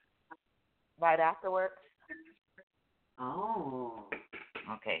right afterwards? Oh.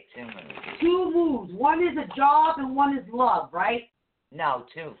 Okay, 2 moves. 2 moves. One is a job and one is love, right? No,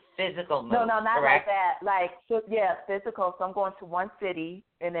 2 physical moves. No, not correct? like that. Like, yeah, physical. So I'm going to one city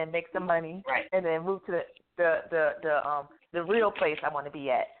and then make some money, and then move to the real place I want to be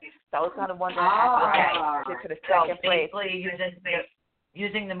at. So I was kind of wondering how I get to the second place. Basically,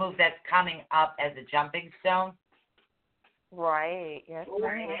 using the move that's coming up as a jumping stone. Right. Yes.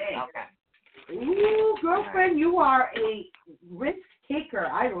 Okay. Ooh, girlfriend, you are a risk taker.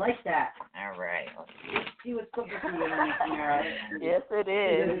 I like that. All right. Let's see what's cooking for you, Tamara. Yes, it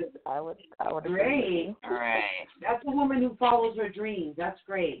is. I would Great. All right. That's a woman who follows her dreams. That's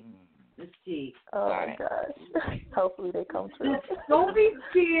great. Let's see. Oh, my gosh. Hopefully they come true. Don't be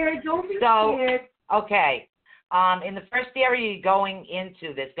scared. Don't be scared. Okay. In the first area you're going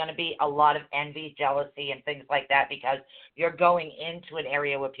into, there's going to be a lot of envy, jealousy, and things like that because you're going into an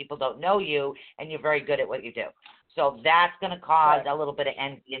area where people don't know you and you're very good at what you do. So that's going to cause a little bit of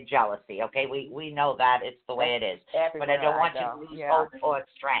envy and jealousy, okay? We know that. It's the way it is. But I don't want you to lose hope or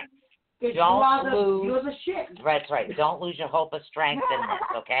strength. You're the shit. That's right. Don't lose your hope or strength in this,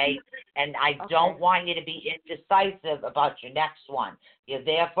 okay? And I don't want you to be indecisive about your next one. You're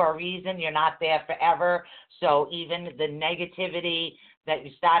there for a reason. You're not there forever. So even the negativity that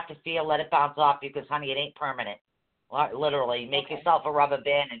you start to feel, let it bounce off you because, honey, it ain't permanent. Literally, make yourself a rubber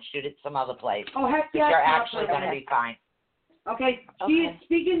band and shoot it some other place. Oh, heck yeah. You're actually going to be fine. Okay, she is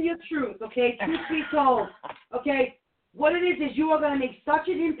speaking your truth, okay? Truth be told, okay? What it is you are going to make such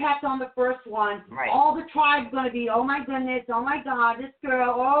an impact on the first one. Right. All the tribe's going to be, oh, my goodness, oh, my God, this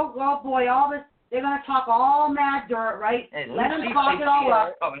girl, oh boy, all this. They're going to talk all mad dirt, right? And let them talk it all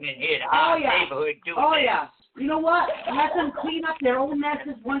up. Coming in here to our neighborhood doing this. Yeah. You know what? Let them clean up their own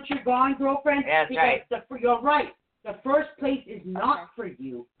messes once you're gone, girlfriend. That's right. You're right. The first place is not for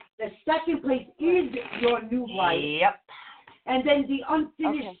you. The second place is your new life. Yep. And then the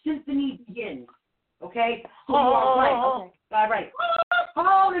unfinished symphony begins. Okay? So you are right. All right.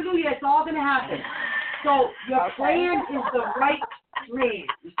 Hallelujah. It's all going to happen. So your plan is the right plan.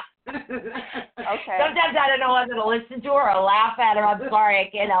 Sometimes I don't know whether to listen to her or laugh at her. I'm sorry. I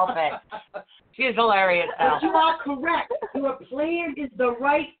can't help it. She's hilarious, though. But you are correct. Your plan is the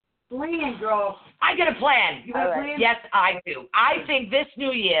right plan, girl. I got a plan. You got a plan? Yes, I do. I think this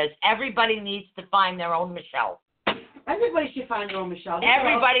New Year's, everybody needs to find their own Michelle. Everybody should find their own Michelle.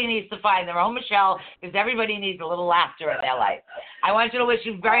 Everybody needs to find their own Michelle because everybody needs a little laughter in their life. I want you to wish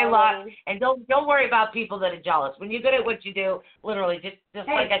you very luck, and don't worry about people that are jealous. When you're good at what you do, literally, just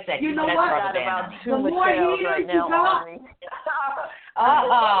like I said, you know what? The more haters you got,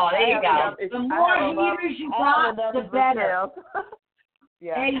 there you go. The more haters you got, the better.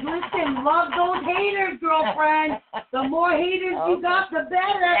 Yeah. Hey, listen, love those haters, girlfriend. The more haters you got, the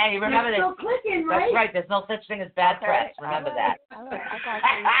better. Hey, remember You're still clicking, right? That's right. There's no such thing as bad press. Remember that. All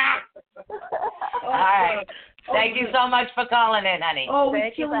right. Thank you so much for calling in, honey. Oh,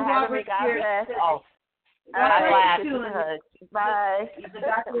 thank you for having me. God bless. Oh, God bless. Bye.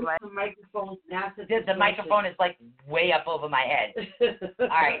 The microphone is like way up over my head. All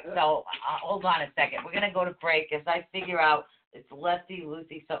right. So hold on a second. We're going to go to break as I figure out It's lefty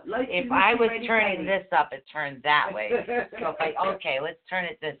loosey. So Lefty, if loosey, I was righty, turning tighty. this up, it turned that way. So okay, let's turn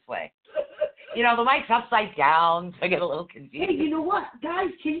it this way. You know, the mic's upside down, so I get a little confused. Hey, you know what, guys?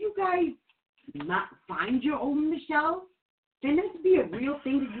 Can you guys not find your own Michelle? Can this be a real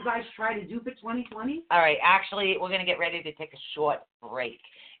thing that you guys try to do for 2020? All right, actually, we're going to get ready to take a short break.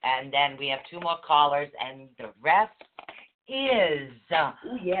 And then we have 2 more callers, and the rest is...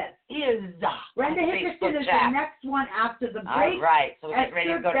 Brenda Hickerson is the next one after the break. All right, so we're getting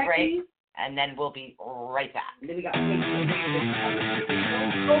ready to go to Becky, break, and then we'll be right back. Then we got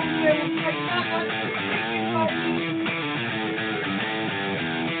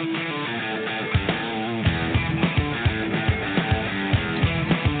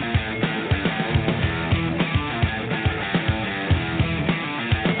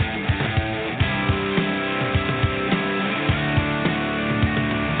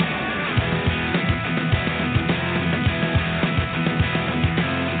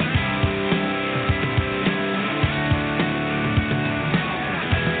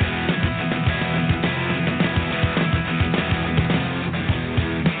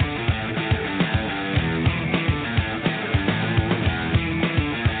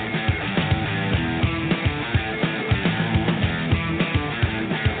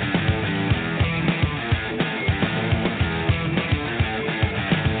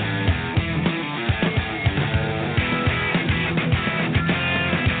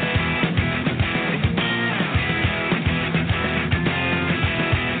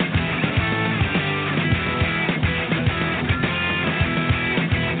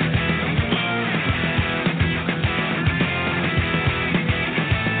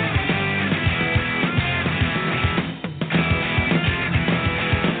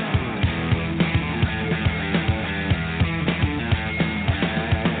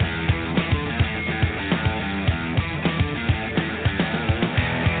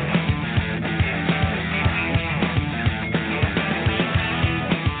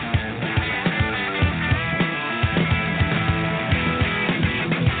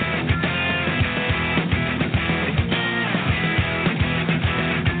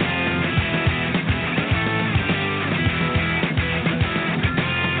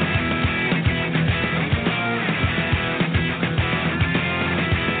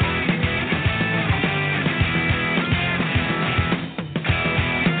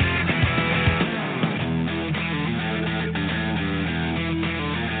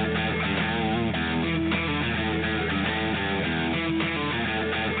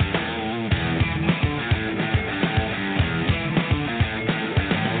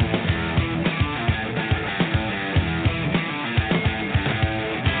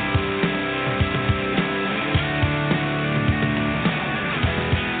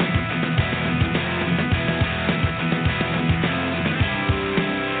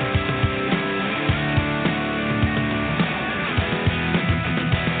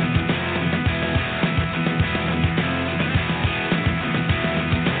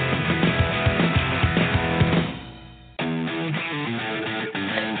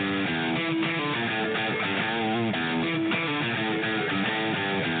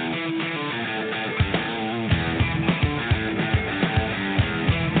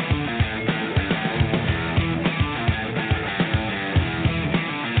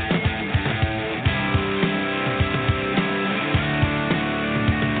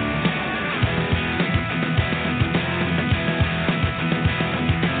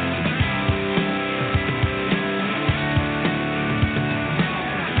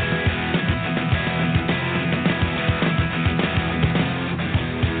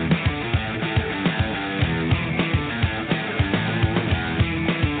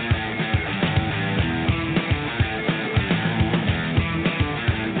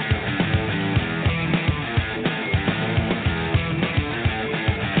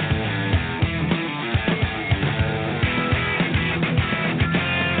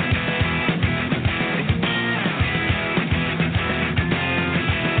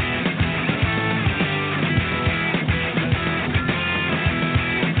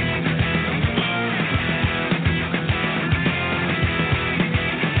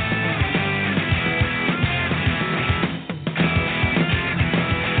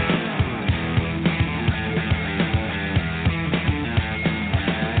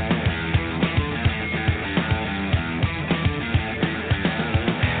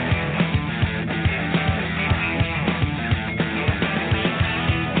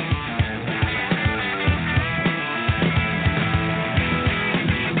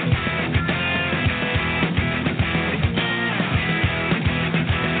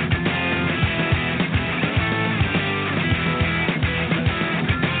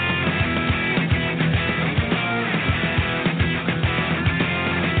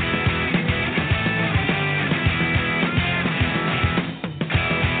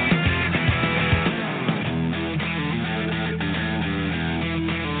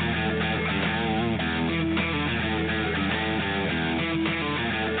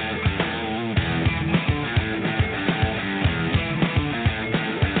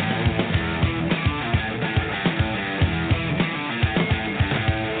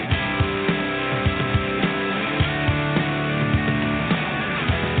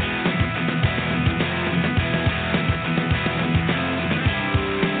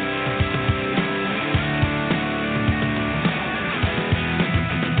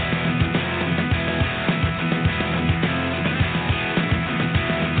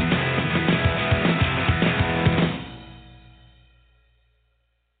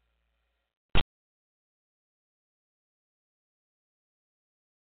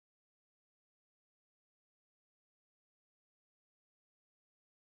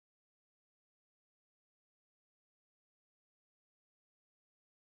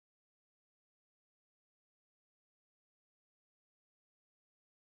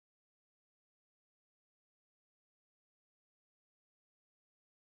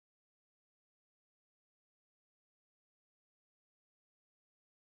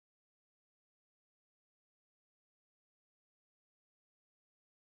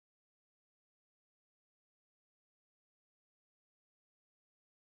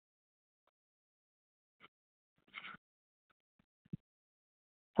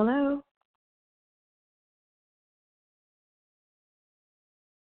Hello?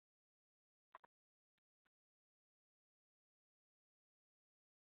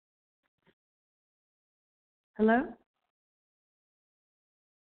 Hello?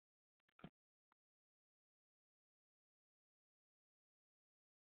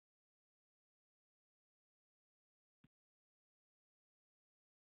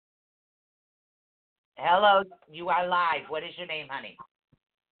 Hello, you are live. What is your name, honey?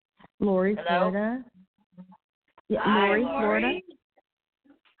 Lori, Hello? Florida. Yeah, Hi, Lori, Lori. Florida.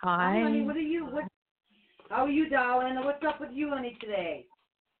 Hi, Hi. honey. How are you, darling? What's up with you, honey, today?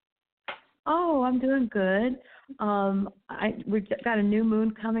 Oh, I'm doing good. We've got a new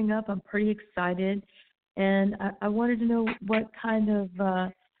moon coming up. I'm pretty excited, and I wanted to know what kind of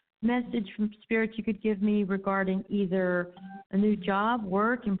message from Spirit you could give me regarding either a new job,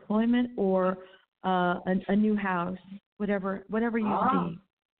 work, employment, or a new house, whatever you see.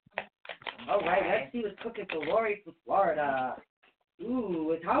 All right, let's see what's cooking for Lori from Florida.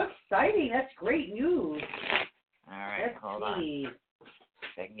 Ooh, how exciting. That's great news. All right, hold on. See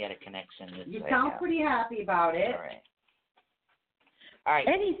if I can get a connection this way. You sound pretty happy about it. All right.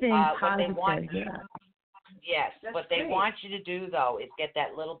 Anything positive, yeah. Yes, That's what they great. want you to do, though, is get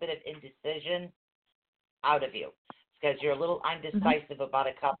that little bit of indecision out of you. Because you're a little undecisive about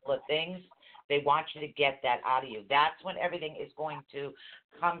a couple of things. They want you to get that out of you. That's when everything is going to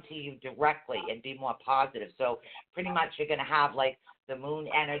come to you directly and be more positive. So pretty much you're going to have like the moon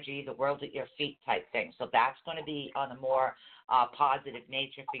energy, the world at your feet type thing. So that's going to be on a more positive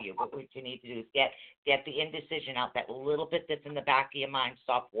nature for you. But what you need to do is get the indecision out, that little bit that's in the back of your mind.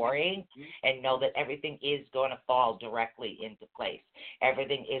 Stop worrying and know that everything is going to fall directly into place.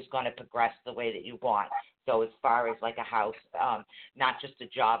 Everything is going to progress the way that you want. So as far as like a house, not just a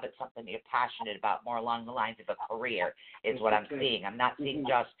job, but something you're passionate about, more along the lines of a career is what I'm seeing. I'm not seeing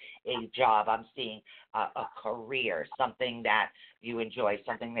just a job. I'm seeing a career, something that you enjoy,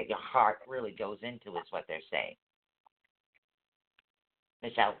 something that your heart really goes into is what they're saying.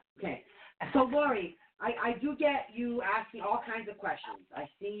 Michelle? Okay. So, Lori, I do get you asking all kinds of questions. I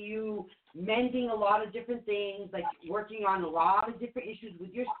see you mending a lot of different things, like working on a lot of different issues with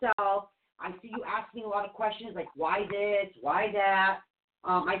yourself. I see you asking a lot of questions like why this, why that.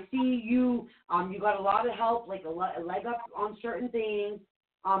 I see you you got a lot of help, like a leg up on certain things.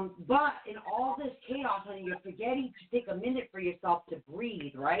 But in all this chaos, honey, you're forgetting to take a minute for yourself to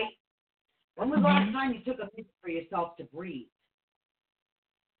breathe, right? When was the last time you took a minute for yourself to breathe?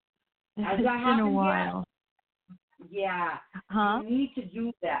 Has It's that been happened a while. yet? Yeah. Huh? You need to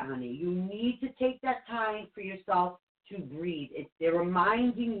do that, honey. You need to take that time for yourself to breathe. They're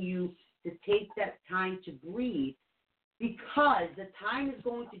reminding you to take that time to breathe because the time is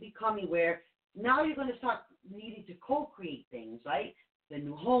going to be coming where now you're going to start needing to co-create things, right? The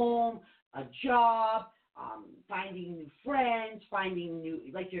new home, a job, finding new friends, finding new,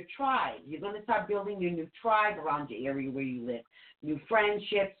 like your tribe. You're going to start building your new tribe around your area where you live. New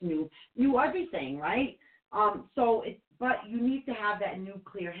friendships, new everything, right? But you need to have that new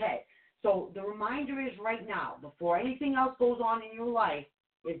clear head. So the reminder is right now, before anything else goes on in your life,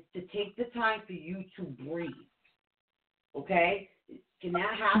 is to take the time for you to breathe. Okay? Can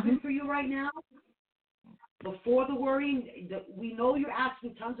that happen for you right now? Before the worrying, we know you're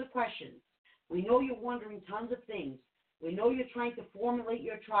asking tons of questions. We know you're wondering tons of things. We know you're trying to formulate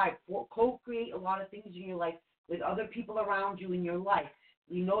your tribe, co-create a lot of things in your life with other people around you in your life.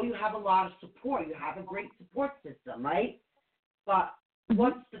 We know you have a lot of support. You have a great support system, right? But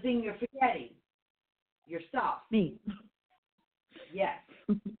what's the thing you're forgetting? Yourself. Me. Yes.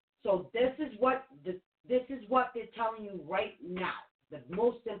 So this is what they're telling you right now. The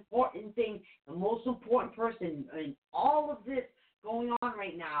most important thing, the most important person in all of this going on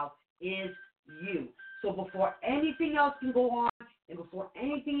right now is you. So before anything else can go on and before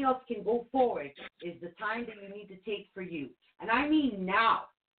anything else can go forward is the time that you need to take for you. And I mean now.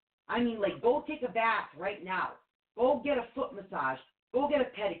 I mean like go take a bath right now. Go get a foot massage. Go get a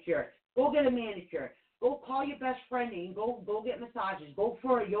pedicure. Go get a manicure. Go call your best friend and go get massages. Go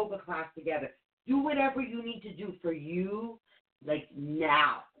for a yoga class together. Do whatever you need to do for you, like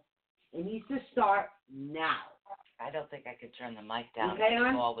now. It needs to start now. I don't think I could turn the mic down Okay,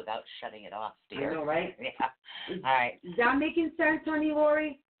 all without shutting it off, dear. I know, right? Yeah. All right. Is that making sense, honey,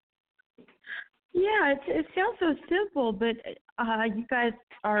 Lori? Yeah, it sounds so simple, but you guys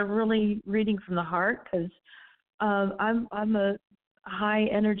are really reading from the heart because I'm a high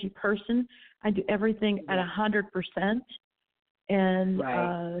energy person. I do everything at 100%,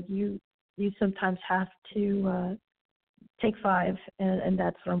 and you sometimes have to take 5, and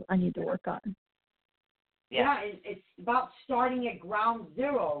that's what I need to work on. Yeah, and it's about starting at ground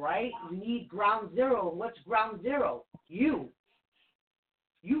zero, right? You need ground zero. What's ground zero? You.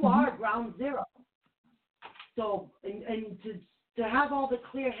 You are ground zero. So, and to have all the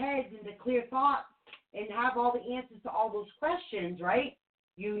clear heads and the clear thoughts and have all the answers to all those questions, right?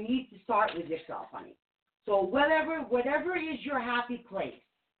 You need to start with yourself, honey. So whatever is your happy place,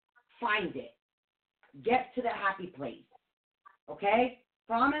 find it. Get to the happy place. Okay?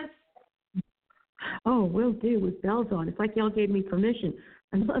 Promise? Oh, will do, with bells on. It's like y'all gave me permission.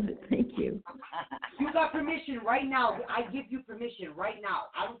 I love it. Thank you. You got permission right now. I give you permission right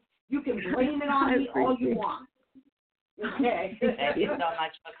now. You can blame it on me all you want. Okay. Thank you so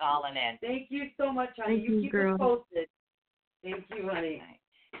much for calling in. Thank you so much, honey. Thank you keep girl. us posted. Thank you, honey.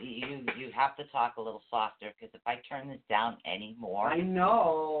 You have to talk a little softer because if I turn this down anymore, I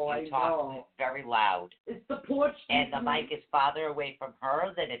know. You talk very loud. It's the porch. And the mic is farther away from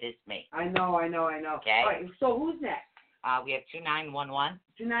her than it is me. I know. Okay. All right. So who's next? We have 2911.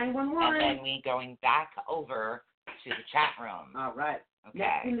 2911. And then we going back over to the chat room. All right. Okay.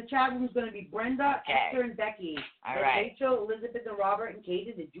 Next in the chat room is going to be Brenda, Esther, and Becky. All then right. Rachel, Elizabeth, and Robert, and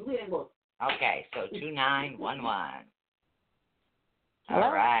Kate, and Julie, and Rose. Okay, so 2911. Hello?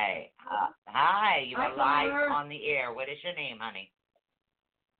 All right. Hi, you are live caller. on the air. What is your name, honey?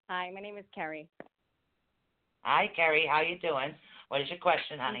 Hi, my name is Carrie. Hi, Carrie. How you doing? What is your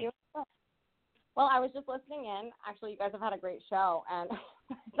question, honey? Well, I was just listening in. Actually, you guys have had a great show, and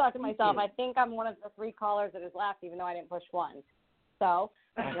I thought to myself, I think I'm one of the 3 callers that is left, even though I didn't push 1. So,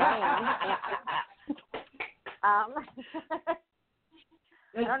 here I am.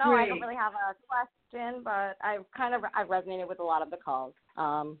 I don't know. I don't really have a question, but I've resonated with a lot of the calls.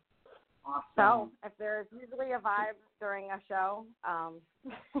 Awesome. So, if there's usually a vibe during a show,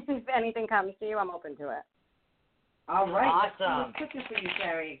 if anything comes to you, I'm open to it. All right. Awesome. Let's cooking for you,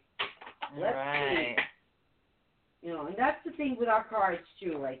 Carrie. All right. See. You know, and that's the thing with our cards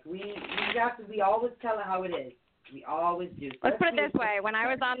too. Like we always tell it how it is. We always do. So Let's put it this way: when I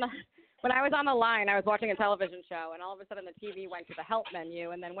was on the line, I was watching a television show, and all of a sudden the TV went to the help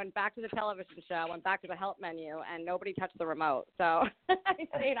menu, and then went back to the television show, went back to the help menu, and nobody touched the remote. So I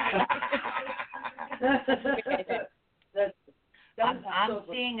stayed on. I'm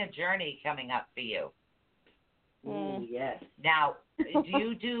seeing a journey coming up for you. Ooh, yes. Now, do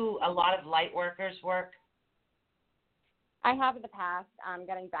you do a lot of light workers work? I have in the past. I'm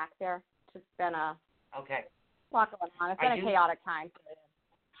getting back there. It's been a lot going on. It's been a chaotic time.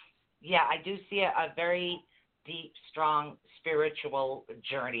 Yeah, I do see a very deep, strong spiritual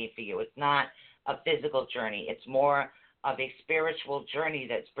journey for you. It's not a physical journey. It's more of a spiritual journey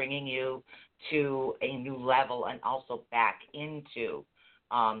that's bringing you to a new level and also back into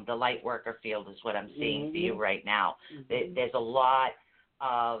the light worker field is what I'm seeing for you right now. There's a lot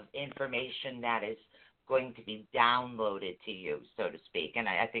of information that is going to be downloaded to you, so to speak. And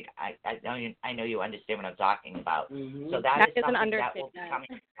I think I know you understand what I'm talking about. So that is something that will be coming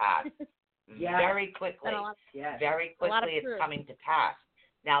to pass very quickly. Very quickly it's coming to pass.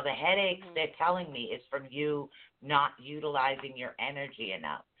 Now, the headaches they're telling me is from you not utilizing your energy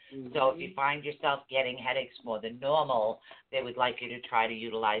enough. So if you find yourself getting headaches more than normal, they would like you to try to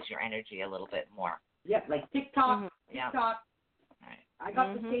utilize your energy a little bit more. Yep, like TikTok. Right. I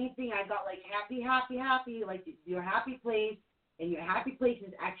got the same thing. I got like happy, like your happy place, and your happy place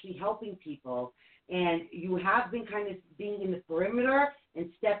is actually helping people. And you have been kind of being in the perimeter and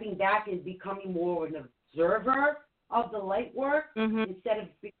stepping back and becoming more of an observer of the light work instead of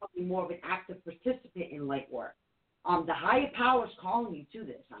becoming more of an active participant in light work. The higher power is calling you to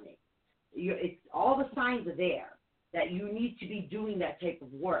this, honey. It's all the signs are there that you need to be doing that type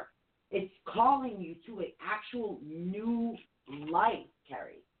of work. It's calling you to an actual new life,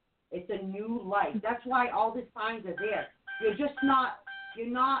 Carrie. It's a new life. That's why all the signs are there. You're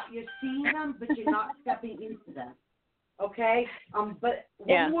seeing them, but you're not stepping into them. Okay? But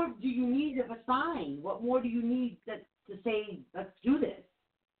what more do you need of a sign? What more do you need to say, let's do this?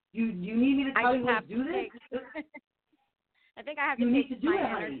 You need me to tell you let's do this? I think I have to take my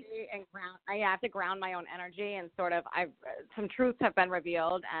energy and ground. I have to ground my own energy and sort of. Some truths have been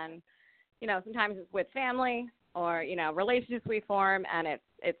revealed, and sometimes it's with family or relationships we form, and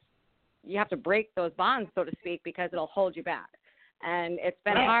it's you have to break those bonds, so to speak, because it'll hold you back. And it's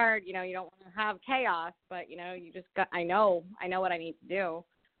been hard. You don't want to have chaos, but you just got. I know what I need to do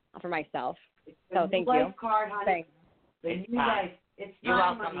for myself. So thank you. Card, honey. It's new life. It's time, You're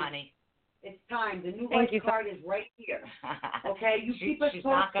welcome, honey. It's time. The new life card is right here. Okay, keep us posted. She's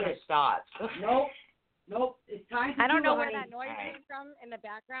not going to stop. Nope. It's time to I don't know where honey. that noise came from in the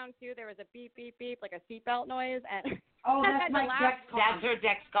background too. There was a beep, beep, beep, like a seatbelt noise, and Oh, that's my Dexcom. That's her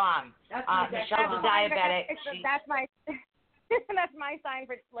Dexcom. That's my Michelle's a diabetic. That's my that's my sign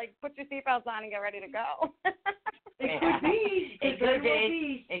for like put your seatbelts on and get ready to go. It could be. It could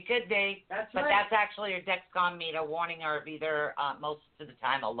be. It could be. That's but right. that's actually your Dexcom meter warning her of either most of the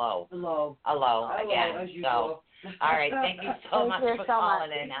time a low. A low. Again. As usual. So, all right. Thank you so much for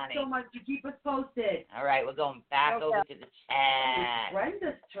calling in, honey. Thank you so much. You keep us posted. All right. We're going back over to the chat. It's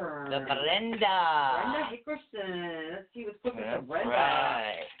Brenda's turn. Brenda Hickerson. Let's see what's cooking for That's Brenda.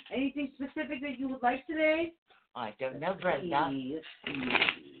 right. Anything specific that you would like today? I don't know, Brenda. Let's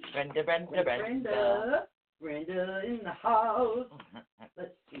see. Brenda in the house. Let's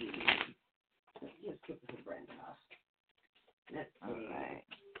see. Let's get to Brenda. Let's see.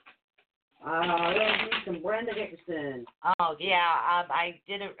 All right. Let's do some Brenda Hickerson. Oh, yeah. I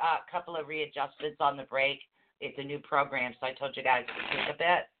did a couple of readjustments on the break. It's a new program, so I told you guys to tweak a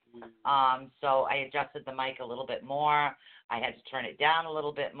bit. So I adjusted the mic a little bit more. I had to turn it down a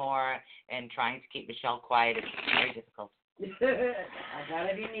little bit more, and trying to keep Michelle quiet is very difficult. I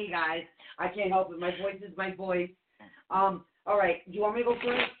gotta be me, guys. I can't help it. My voice is my voice. All right. Do you want me to go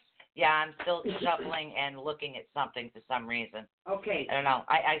first? Yeah, I'm still shuffling and looking at something for some reason. Okay. I don't know.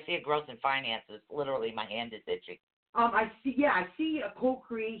 I see a growth in finances. Literally, my hand is itchy. I see a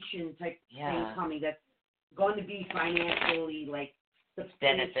co-creation type thing coming that's going to be financially like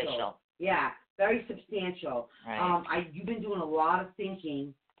substantial. Beneficial. Yeah, very substantial. Right. You've been doing a lot of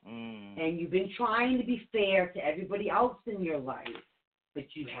thinking, and you've been trying to be fair to everybody else in your life, but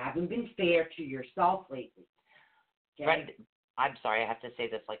you haven't been fair to yourself lately. Okay? Brenda, I'm sorry, I have to say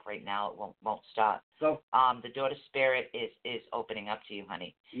this like right now. It won't stop. Go. The daughter spirit is opening up to you,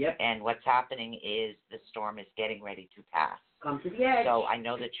 honey. Yep. And what's happening is the storm is getting ready to pass. Come to the edge. So I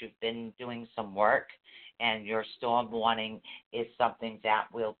know that you've been doing some work, and your storm warning is something that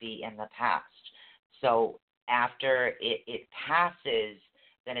will be in the past. So after it passes,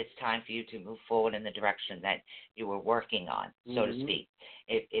 then it's time for you to move forward in the direction that you were working on, so to speak,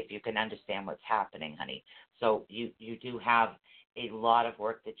 if you can understand what's happening, honey. So you do have a lot of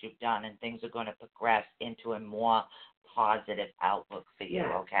work that you've done, and things are going to progress into a more positive outlook for you,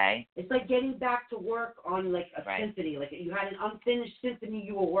 okay? It's like getting back to work on like a symphony. Like you had an unfinished symphony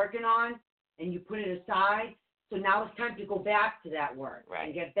you were working on, and you put it aside. So now it's time to go back to that work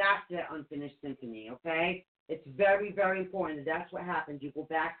and get back to that unfinished symphony, okay? It's very, very important. That's what happens. You go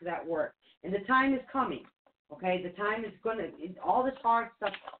back to that work. And the time is coming, okay? The time is going to, all this hard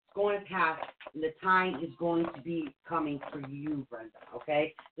stuff is going to pass, and the time is going to be coming for you, Brenda,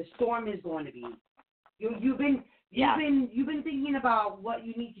 okay? The storm is going to be. You've been thinking about what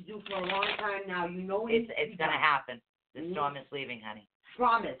you need to do for a long time now. You know it's going to happen. The storm is leaving, honey.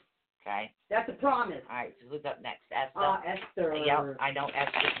 Promise. Okay. That's a promise. All right, so who's up next? Esther? Esther. Yep, I know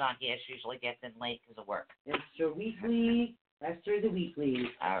Esther's not here. She usually gets in late because of work. Esther Weekly. Esther the Weekly.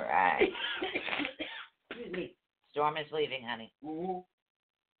 All right. Excuse me. Storm is leaving, honey. Mm-hmm.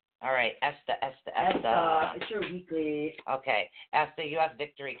 All right, Esther. It's your Weekly. Okay, Esther, you have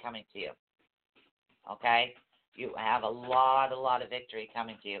victory coming to you. Okay? You have a lot of victory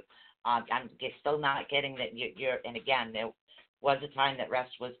coming to you. I'm still not getting that you're, and again, there was a time that rest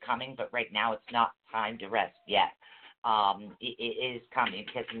was coming, but right now it's not time to rest yet. It is coming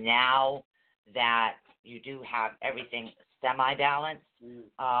because now that you do have everything semi-balanced,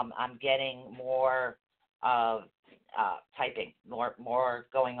 I'm getting more of typing, more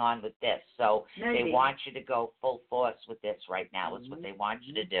going on with this. So they want you to go full force with this right now is what they want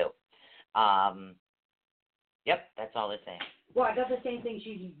you to do. Yep, that's all they're saying. Well, I got the same thing.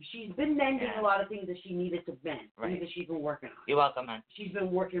 She's been mending a lot of things that she needed to mend. Things that she's been working on. You're welcome, hon. She's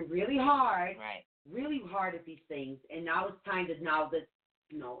been working really hard. Right. Really hard at these things, and now it's time to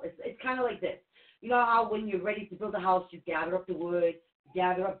it's kind of like this. You know how when you're ready to build a house, you gather up the wood, you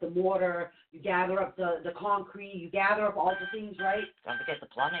gather up the mortar, you gather up the concrete, you gather up all the things, right? Don't forget the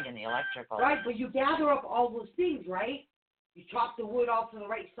plumbing and the electrical. Right, but you gather up all those things, right? You chop the wood off to the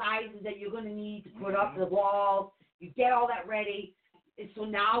right sizes that you're going to need to put up the walls. You get all that ready. And so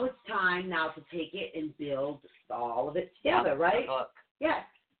now it's time to take it and build all of it together, right? Yes.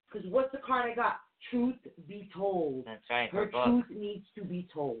 Because what's the card I got? Truth be told. That's right. Her truth needs to be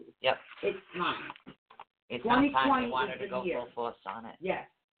told. Yep. It's time. It's not time. You want her to go full force on it. Yes.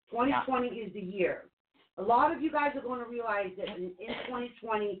 2020 is the year. A lot of you guys are going to realize that in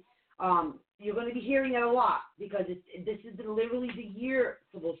 2020, you're going to be hearing it a lot because this is literally the year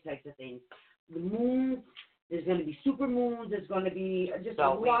for those types of things. The moons, there's going to be super moons, there's going to be just a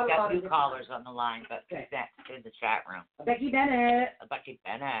lot of... So we've got new callers on the line, but who's next in the chat room? Becky Bennett. Becky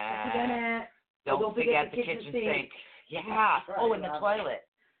Bennett. Don't forget the kitchen sink. Yeah. Right, in the toilet.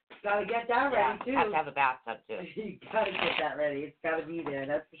 Gotta get that ready too. Have to have a bathtub too. You gotta get that ready. It's gotta be there.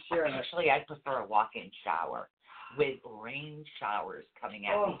 That's for sure. Actually, I prefer a walk-in shower with rain showers coming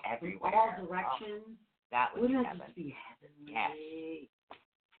at me everywhere. All directions. That would Wouldn't be that heaven. just be heavenly? Yes.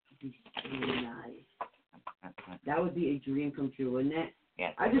 It'd be so nice. That would be a dream come true, wouldn't it?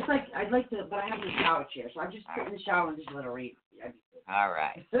 Yes. I'd like to, but I have a shower chair, so I just sit in the shower and just let it rain. All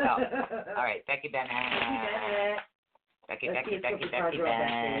right. So, all right, Becky Bennett. Becky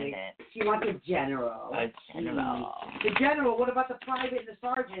Bennett. She wants a general. A general. The general. What about the private and the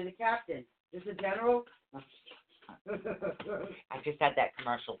sergeant and the captain? Just a general? I just had that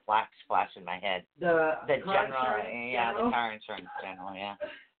commercial flash in my head. The general, the car insurance general, yeah.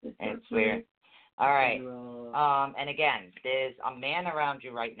 It's weird. All right. And again, there's a man around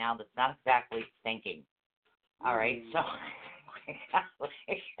you right now that's not exactly thinking. All right, so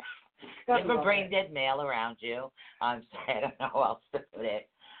there's a brain dead male around you. I don't know how else to put it.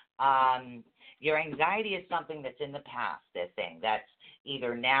 Your anxiety is something that's in the past, they're saying. That's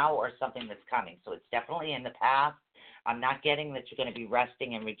either now or something that's coming. So it's definitely in the past. I'm not getting that you're going to be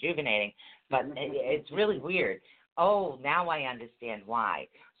resting and rejuvenating, but it's really weird. Oh, now I understand why.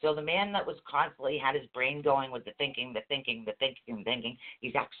 So the man that was constantly had his brain going with the thinking,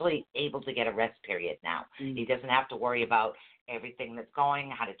 he's actually able to get a rest period now. Mm-hmm. He doesn't have to worry about everything that's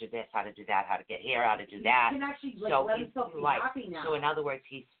going, how to do this, how to do that, how to get here, how to do that. He can actually let himself be happy now. So in other words,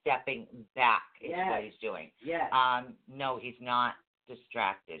 he's stepping back is what he's doing. Yes. No, he's not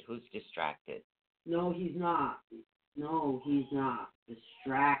distracted. Who's distracted? No, he's not. No, he's not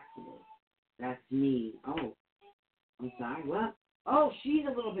distracted. That's me. Oh, I'm sorry, what? Oh, she's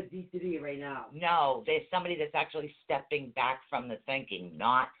a little bit deep to me right now. No, there's somebody that's actually stepping back from the thinking,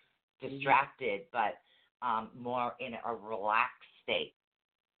 not distracted, but more in a relaxed state.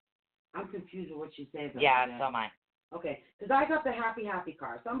 I'm confused with what she's saying. Yeah, so am I. Okay, because I got the happy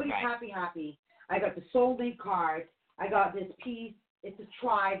card. Somebody's happy. I got the soulmate card. I got this piece. It's a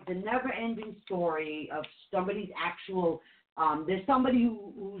tribe, the never-ending story of somebody's actual. There's somebody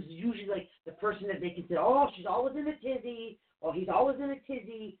who's usually like the person that they can say, oh, she's always in a tizzy, or he's always in a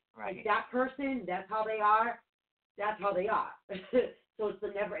tizzy. Right. Like that person, that's how they are. That's how they are. So it's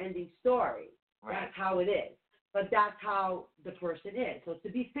the never-ending story. Right. That's how it is. But that's how the person is. So to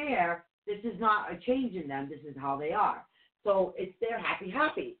be fair, this is not a change in them. This is how they are. So it's they're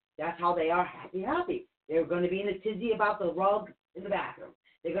happy. That's how they are happy. They're going to be in a tizzy about the rug in the bathroom.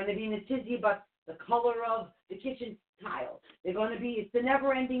 They're going to be in a tizzy about the color of the kitchen tile. They're going to be, it's the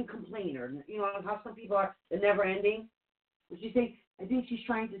never-ending complainer. You know how some people are, the never-ending? What you think? I think she's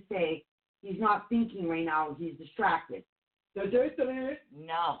trying to say he's not thinking right now. He's distracted.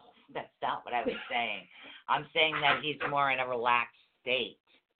 No, that's not what I was saying. I'm saying that he's more in a relaxed state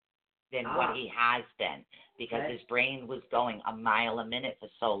than what he has been because his brain was going a mile a minute for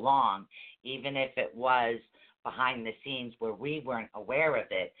so long, even if it was behind the scenes where we weren't aware of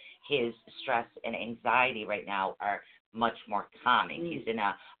it, his stress and anxiety right now are much more calming. He's in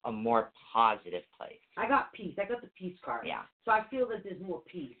a more positive place. I got peace. I got the peace card. Yeah. So I feel that there's more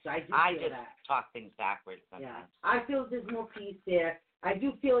peace. I just that. talk things backwards sometimes. Yeah. I feel there's more peace there. I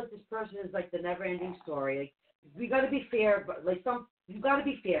do feel like this person is like the never-ending story. Like, we got to be fair, but like you got to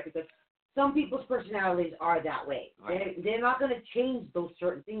be fair because some people's personalities are that way. Right. They're not going to change those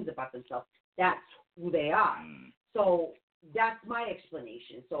certain things about themselves. That's who they are. So that's my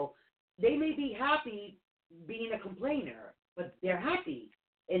explanation. So they may be happy being a complainer, but they're happy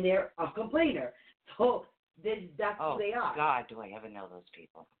and they're a complainer. So that's who they are. Oh, God, do I ever know those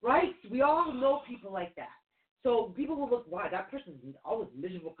people. Right? We all know people like that. So people will look, wow, that person's always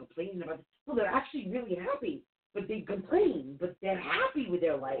miserable complaining about it. No, they're actually really happy. But they complain, but they're happy with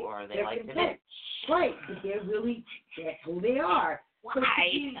their life. Or they're like content. Right, but that's who they are.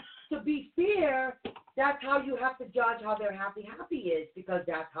 Why? So to be fair, that's how you have to judge how their happy is because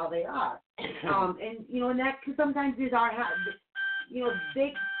that's how they are. And you know, and that can sometimes is our, you know,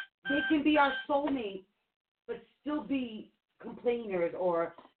 they can be our soulmates, but still be complainers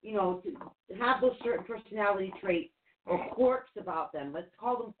or you know to have those certain personality traits or quirks about them. Let's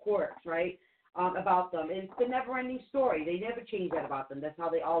call them quirks, right? About them. And it's the never-ending story. They never change that about them. That's how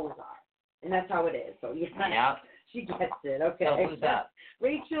they always are. And that's how it is. So, yeah. She gets it. Okay. So who's up?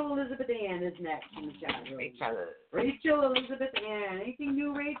 Rachel Elizabeth Ann is next in the chat room. Rachel Elizabeth Ann. Anything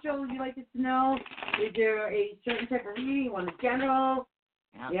new, Rachel, you'd like us to know? Is there a certain type of reading? You want a general?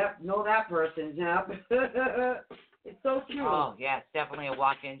 Yep. Yep. Know that person. Yep. It's so true. Oh, yes, definitely a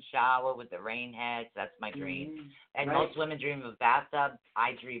walk-in shower with the rain heads. That's my dream. And most women dream of a bathtub.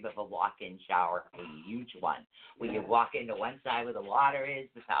 I dream of a walk-in shower, a huge one, where you walk into one side where the water is,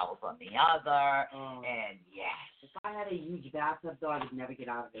 the towel's on the other, and yes. If I had a huge bathtub, though, I would never get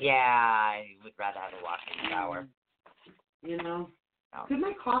out of it. Yeah, I would rather have a walk-in shower. You know? No. Could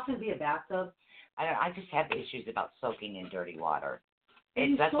my coffin be a bathtub? I just have issues about soaking in dirty water.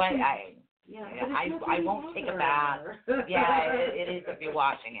 And That's why I won't water. take a bath. Yeah, it is if you're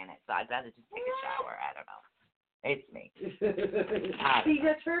washing in it. So I'd rather just take a shower. I don't know. It's me. See,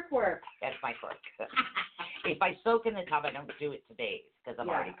 that's her quirk. That's my quirk. If I soak in the tub, I don't do it to bathe because I'm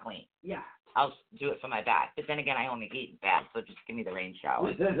already clean. Yeah. I'll do it for my bath. But then again, I only eat in bath, so just give me the rain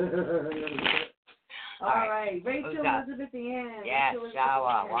shower. All right. Rachel Elizabeth Ann. Yes,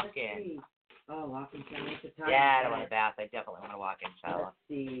 shower, walk in. Oh, walk-in shower. Yeah, I don't want a bath. I definitely want a walk-in shower. Let's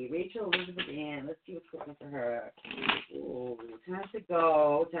see. Rachel Elizabeth Ann. Let's see what's cooking for her. Ooh, time to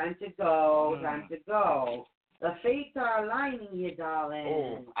go. Time to go. Time to go. The fates are aligning here, darling.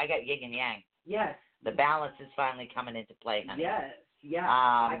 Oh, I got yin and yang. Yes. The balance is finally coming into play, honey. Yes. Yeah.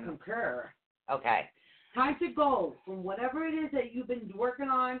 I concur. Okay. Time to go from whatever it is that you've been working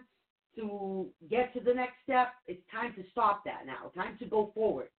on to get to the next step. It's time to stop that now. Time to go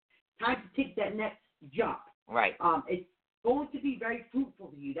forward. Time to take that next jump. Right. It's going to be very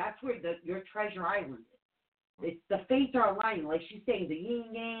fruitful for you. That's where your treasure island is. It's the fates are aligning, like she's saying, the yin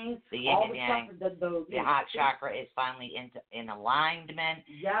yang, the yin all and the yang. stuff, the heart chakra is finally in alignment.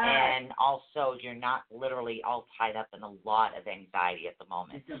 Yes. And also, you're not literally all tied up in a lot of anxiety at the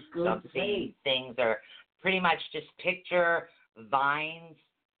moment. It's a good so I'm seeing things are pretty much just picture vines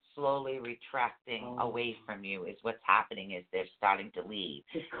slowly retracting away from you is what's happening is they're starting to leave.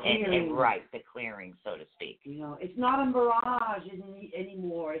 The clearing. The clearing, so to speak. You know, it's not a mirage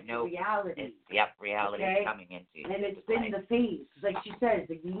anymore. It's reality. Reality is coming into and it's been the fates. Like she says,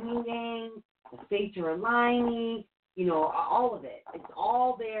 the yin and yang, the fates are aligning, you know, all of it. It's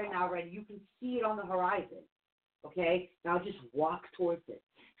all there now, ready. You can see it on the horizon. Okay? Now just walk towards it.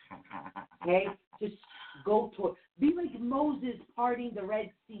 Okay? Just go toward. Be like Moses parting the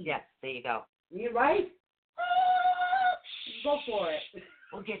Red Sea. Yes, there you go. You're right? Go for it.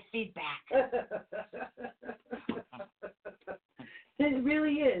 We'll get feedback. It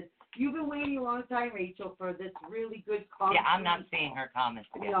really is. You've been waiting a long time, Rachel, for this really good comment. Yeah, I'm not seeing her comments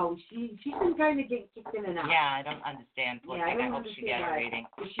again. No, she's been kind of getting kicked in and out. Yeah, I don't understand. I hope she got a reading.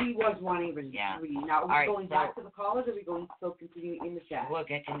 She was wanting a reading. Now, are we going back to the callers, or are we going to still continue in the chat? We'll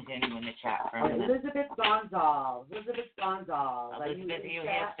get continue in the chat for a minute. Elizabeth Gonzalez. Elizabeth, are you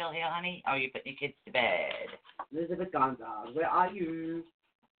still here, honey? Or are you putting your kids to bed? Elizabeth Gonzalez, where are you?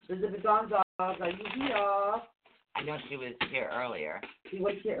 Elizabeth Gonzalez, are you here? I know she was here earlier. She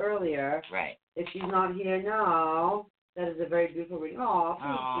was here earlier. Right. If she's not here now, that is a very beautiful reading. Oh,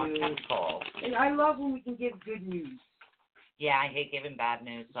 thank you. That's cool. And I love when we can give good news. Yeah, I hate giving bad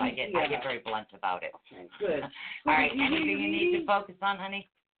news, so I get very blunt about it. Okay, good. All right, anything you need to focus on, honey?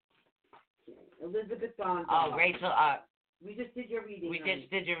 Elizabeth Gonzalez. Oh, Rachel, we just did your reading. We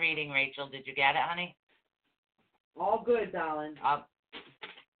just did your reading, Rachel. Did you get it, honey? All good, darling.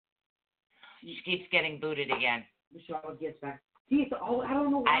 She keeps getting booted again. Michelle gets back. See, I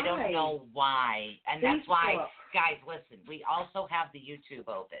don't know why. I don't know why. And that's why, guys, listen, we also have the YouTube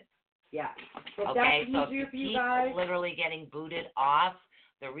open. Yeah. So okay, so if you keep literally getting booted off,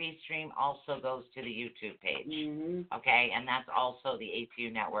 the restream also goes to the YouTube page. Mm-hmm. Okay, and that's also the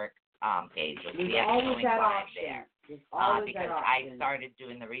ATUnetwork page. There's always that option. Because I started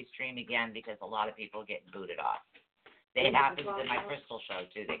doing the restream again because a lot of people are getting booted off. It happens in my crystal show,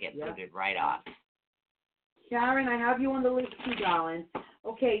 too. They get booted right off. Sharon, I have you on the list, too, darling.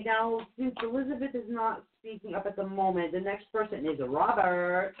 Okay, now, since Elizabeth is not speaking up at the moment, the next person is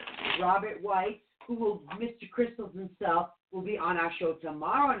Robert White, who will, Mr. Crystals himself, will be on our show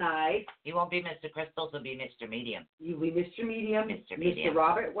tomorrow night. He won't be Mr. Crystals, he'll be Mr. Medium. You'll be Mr. Medium. Medium. Mr.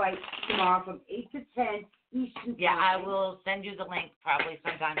 Robert White tomorrow from 8 to 10 Eastern Time. Yeah, I will send you the link probably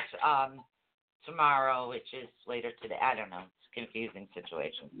sometime tomorrow, which is later today. I don't know. It's a confusing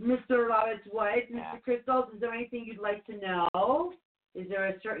situation. Mr. Robert White, Mr. Crystals, is there anything you'd like to know? Is there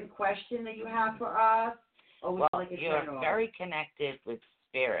a certain question that you have for us? Or you're very connected with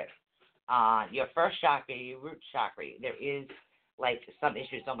spirit. Your first chakra, your root chakra, there is like some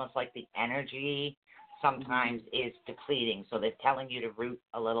issues, almost like the energy sometimes is depleting. So they're telling you to root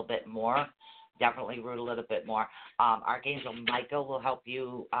a little bit more. Definitely root a little bit more. Archangel Michael will help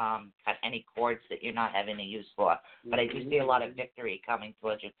you cut any cords that you're not having a use for. But I do see a lot of victory coming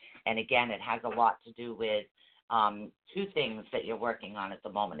towards you. And again, it has a lot to do with two things that you're working on at the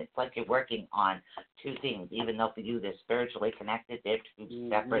moment. It's like you're working on two things, even though for you they're spiritually connected, they're two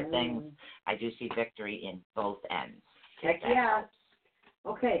separate things. I do see victory in both ends. Heck yeah.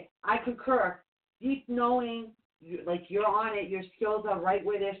 Okay, I concur. Deep knowing, like you're on it, your skills are right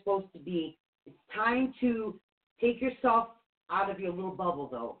where they're supposed to be. It's time to take yourself out of your little bubble,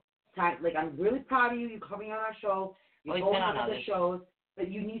 though. Like, I'm really proud of you. You're coming on our show. You're going on other shows.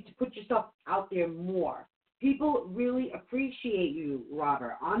 But you need to put yourself out there more. People really appreciate you,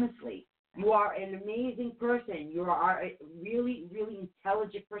 Robert, honestly. You are an amazing person. You are a really, really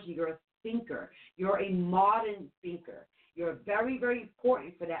intelligent person. You're a thinker. You're a modern thinker. You're very, very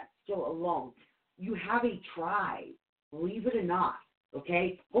important for that skill alone. You have a tribe, believe it or not,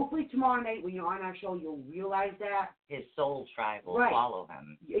 okay? Hopefully tomorrow night when you're on our show, you'll realize that. His soul tribe will follow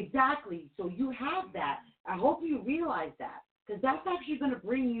him. Exactly. So you have that. I hope you realize that, because that's actually going to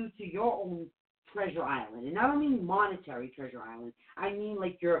bring you to your own treasure island. And I don't mean monetary treasure island. I mean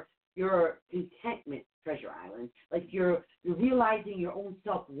like your contentment treasure island. Like you're realizing your own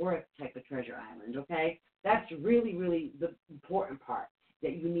self-worth type of treasure island, okay? That's really, really the important part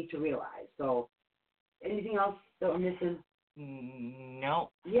that you need to realize. So anything else that we're missing? No.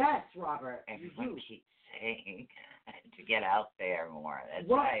 Yes, Robert. Everyone keeps saying to get out there more. That's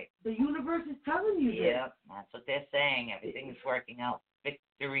what? Right. The universe is telling you this. Yep, that's what they're saying. Everything's working out.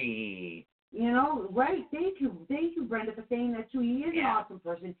 Victory. You know, right. Thank you, Brenda, for saying that too. He is an awesome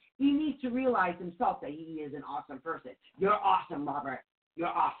person. He needs to realize himself that he is an awesome person. You're awesome, Robert. You're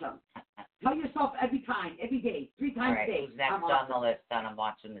awesome. Tell yourself every day, 3 times a day. Who's next on the list? And I'm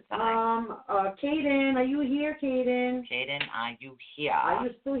watching the time. Caden, are you here, Caden? Caden, are you here? Are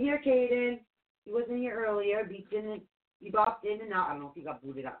you still here, Caden? He wasn't here earlier. He bopped in and out. I don't know if he got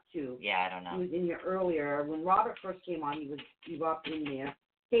booted out too. Yeah, I don't know. He was in here earlier. When Robert first came on, he bopped in there.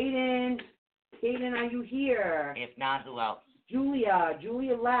 Caden, are you here? If not, who else? Julia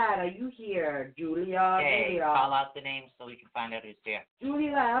Ladd, are you here? Julia. Okay, call out the names so we can find out who's here.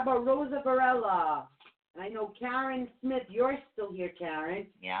 Julia Ladd, how about Rosa Varela? I know Karen Smith, you're still here, Karen.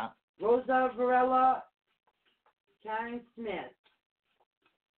 Yeah. Rosa Varela, Karen Smith.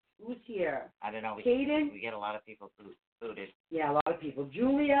 Who's here? I don't know. Caden? We get a lot of people booted. Yeah, a lot of people.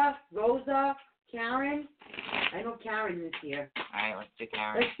 Julia, Rosa, Karen. I know Karen is here. All right, let's do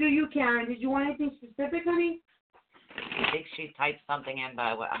Karen. Let's do you, Karen. Did you want anything specific, honey? I think she typed something in, but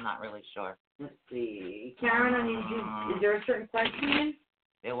I'm not really sure. Let's see. Karen, is there a certain question?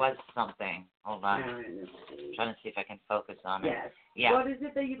 There was something. Hold on. Karen, let's see. I'm trying to see if I can focus on it. Yes. Yeah. What is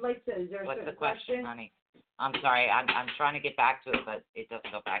it that you'd like to? Is there a What's certain the question, honey? I'm sorry. I'm trying to get back to it, but it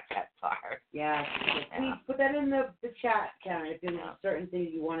doesn't go back that far. Yeah. Please put that in the chat, Karen, if there's a certain thing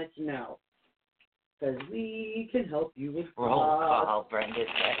you wanted to know. Because we can help you with roll call, Brenda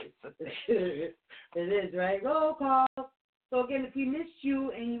says. It is, right? Roll call. So, again, if we missed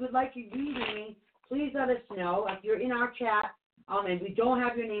you and you would like a reading, please let us know. If you're in our chat and we don't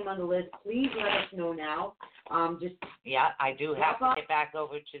have your name on the list, please let us know now. Yeah, I do have to get back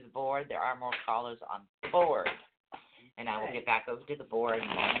over to the board. There are more callers on the board. And I will get back over to the board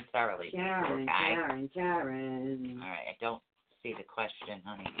momentarily. Karen. All right, I don't see the question,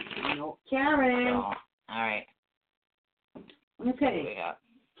 honey. No, Karen. So, all right. Okay.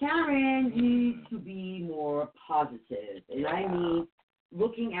 Karen needs to be more positive, and I mean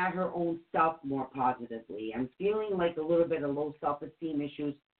looking at her own self more positively. I'm feeling like a little bit of low self-esteem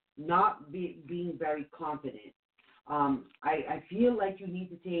issues, not being very confident. I feel like you need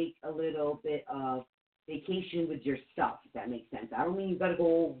to take a little bit of vacation with yourself, if that makes sense. I don't mean you got to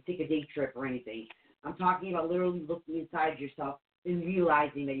go take a day trip or anything. I'm talking about literally looking inside yourself and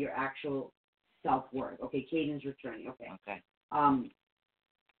realizing that your actual self-worth. Okay, Caden's returning. Okay.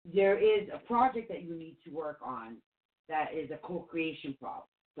 There is a project that you need to work on that is a co-creation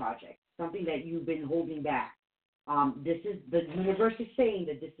project, something that you've been holding back. The universe is saying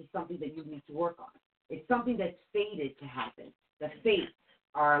that this is something that you need to work on. It's something that's fated to happen. The fates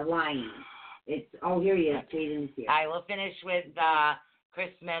are aligning. Here he is. Caden is here. I will finish with Chris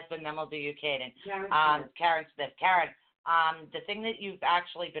Smith, and then we'll do you, Caden. Karen Smith. Karen, the thing that you've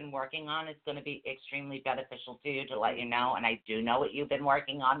actually been working on is going to be extremely beneficial to you, to let you know, and I do know what you've been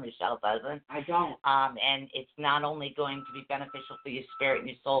working on. Michelle doesn't. I don't. And it's not only going to be beneficial for your spirit and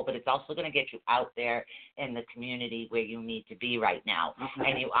your soul, but it's also going to get you out there in the community where you need to be right now. Okay.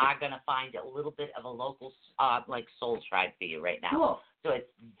 And you are going to find a little bit of a local, soul tribe for you right now. Cool. So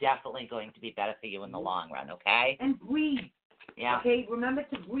it's definitely going to be better for you in the long run, okay? And breathe. Yeah. Okay, remember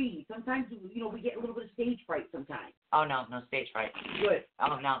to breathe. Sometimes, we get a little bit of stage fright sometimes. Oh, no stage fright. Good.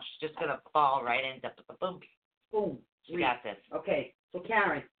 Oh, no, she's just going to fall right into boom. Boom. She got this. Okay. So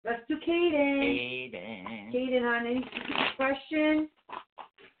Karen, let's do Kaden. Kaden, on any question?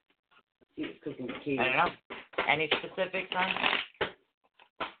 Let's see what's cooking with Kaden. I don't know. Any specifics on?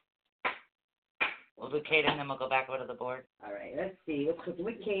 We'll do Kaden, then we'll go back over to the board. All right, let's see. What's cooking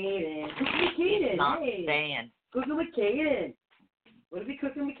with Kaden? Cooking with Kaden. He's not hey. saying. Cooking with Kaden. What are we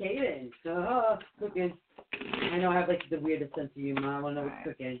cooking with Kaden? Cooking. I know I have like the weirdest sense of humor. I want to know what's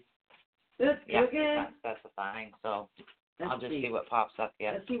cooking. It's cooking. That's specifying. So I'll just see what pops up.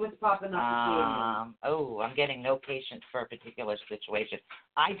 Yeah. Let's see what's popping up. I'm getting no patience for a particular situation.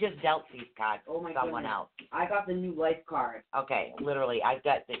 I just dealt these cards to someone else. I got the new life card. Okay, literally, I've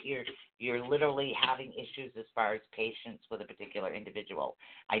got that you're literally having issues as far as patience with a particular individual.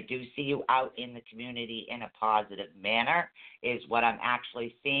 I do see you out in the community in a positive manner, is what I'm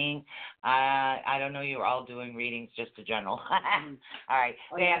actually seeing. I don't know, you're all doing readings, just a general. All right,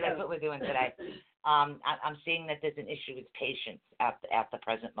 that's what we're doing today. I'm seeing that there's an issue with patience at the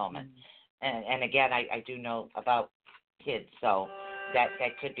present moment. And again, I do know about kids, so that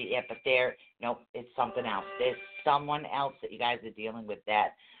could be it. But it's something else. There's someone else that you guys are dealing with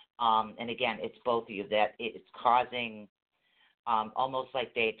that. And again, it's both of you that it's causing almost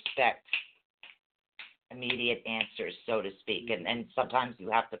like they expect immediate answers, so to speak. And sometimes you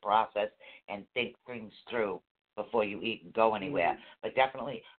have to process and think things through before you go anywhere. But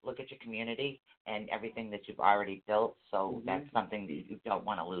definitely look at your community and everything that you've already built. So that's something that you don't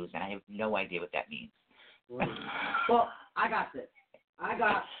want to lose. And I have no idea what that means. Well, I got this.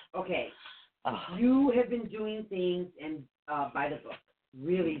 Okay. You have been doing things by the book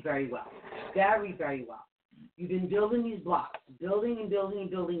really very well. Very, very well. You've been building these blocks, building and building and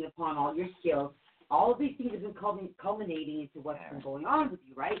building upon all your skills. All of these things have been culminating into what's been going on with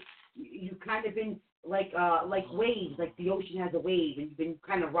you, right? You've kind of been like waves, like the ocean has a wave, and you've been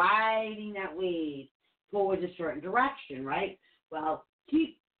kind of riding that wave towards a certain direction, right? Well,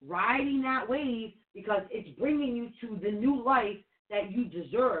 keep riding that wave because it's bringing you to the new life that you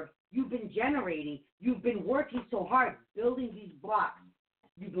deserve. You've been generating. You've been working so hard building these blocks.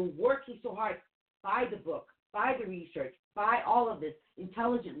 You've been working so hard by the book, by the research, by all of this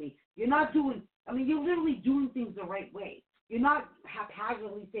intelligently. You're literally doing things the right way. You're not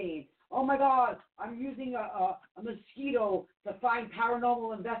haphazardly saying, oh, my God, I'm using a mosquito to find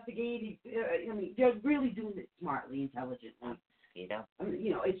paranormal investigating. You're really doing it smartly, intelligently.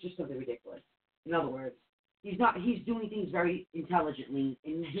 It's just something ridiculous. In other words, he's doing things very intelligently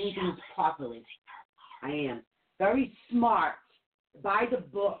and he's doing things properly. I am. Very smart, by the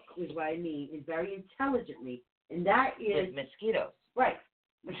book is what I mean, and very intelligently. And that is... With mosquitoes. Right.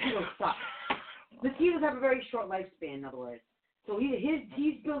 Mosquitoes suck. Mosquitoes have a very short lifespan, in other words. So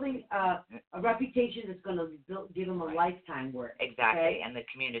he's building a reputation that's going to give him a lifetime work. Exactly, okay? And the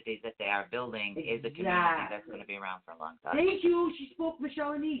communities that they are building is a community that's going to be around for a long time. Thank you. She spoke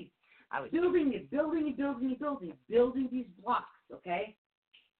Michelle Anise. Building these blocks, okay?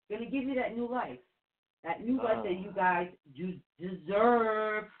 Going to give you that new life. That new life that you guys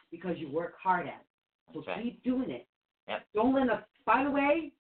deserve because you work hard at it. So keep doing it. Yep. Don't let us. By the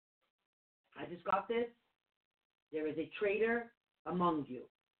way, I just got this. There is a traitor among you.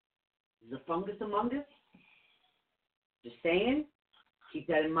 There's a fungus among us. Just saying. Keep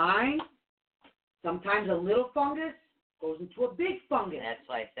that in mind. Sometimes a little fungus goes into a big fungus. And that's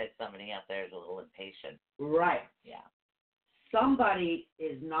why I said somebody out there is a little impatient. Right. Yeah. Somebody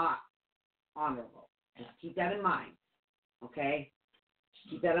is not honorable. Just keep that in mind. Okay? Just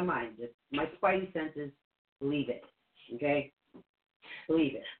keep that in mind. Just my spidey senses, believe it. Okay?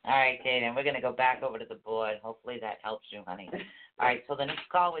 Believe it. All right, Kaden, we're going to go back over to the board. Hopefully that helps you, honey. All right, so the next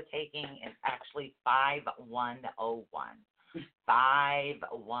call we're taking is actually 5101.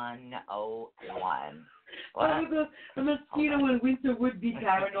 5101. The mosquito in winter would be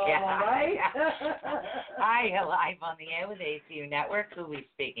paranormal, right? Hi, you're live on the air with ATUnetwork. Who are we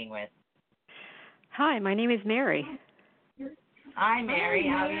speaking with? Hi, my name is Mary. Hi, Mary.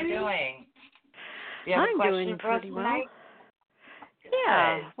 How are you doing? Do you have a question doing for us pretty tonight? well.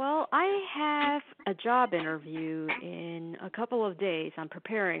 Yeah, well, I have a job interview in a couple of days. I'm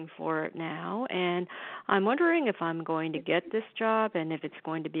preparing for it now, and I'm wondering if I'm going to get this job and if it's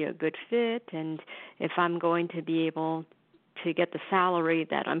going to be a good fit and if I'm going to be able to get the salary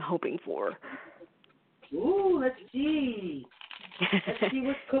that I'm hoping for. Ooh, let's see. Let's see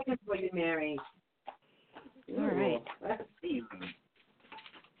what's cooking for you, Mary. All right. Let's see.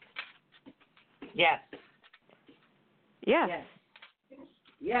 Yes. Yes. Yes.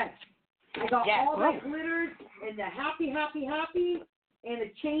 Yes. I got all that glitters and the happy, and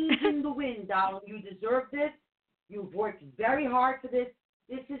a change in the wind, darling. You deserve this. You've worked very hard for this.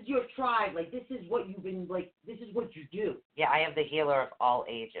 This is your tribe. Like, this is what you've been, like, this is what you do. Yeah, I have the healer of all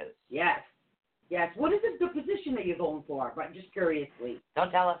ages. Yes. Yes. What is the position that you're going for? But just curiously.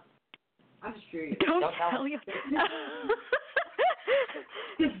 Don't tell us. I'm just curious. Don't tell you.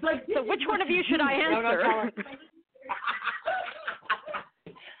 Like, so which one of you should I answer? No, don't tell us.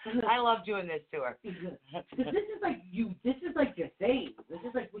 I love doing this to her. This is like your thing. This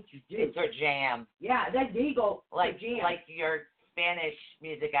is like what you do. It's her jam. Yeah, there you go. Like jam. like your Spanish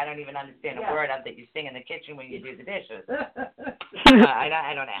music. I don't even understand a word of that you sing in the kitchen when you do the dishes.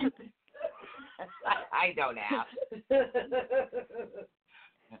 I don't ask. I don't ask.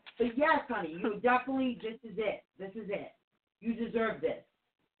 But yes, honey, you definitely. This is it. This is it. You deserve this.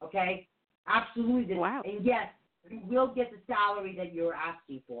 Okay. Absolutely. This. Wow. And yes, you will get the salary that you're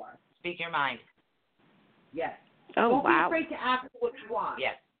asking for. Speak your mind. Yes. Oh, Don't wow. be afraid to ask for what you want.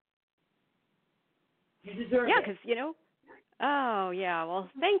 Yes. You deserve yeah, it. because, oh, yeah, well,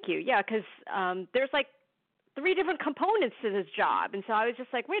 thank you. Yeah, because there's like 3 different components to this job. And so I was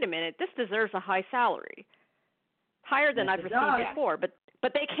just like, wait a minute, this deserves a high salary. Higher than Yes, I've it received does. before. But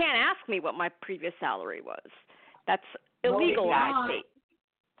they can't ask me what my previous salary was. That's No, they illegal in my cannot. state.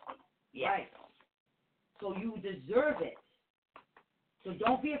 Yes. Right. So you deserve it. So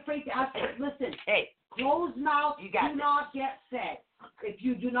don't be afraid to ask. Listen, hey, closed mouth you got do not get fed. If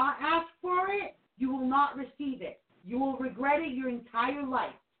you do not ask for it, you will not receive it. You will regret it your entire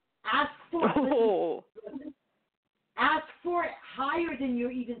life. Ask for it. Oh. Listen. Ask for it higher than you're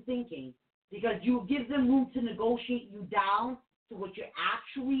even thinking, because you will give them room to negotiate you down to what you're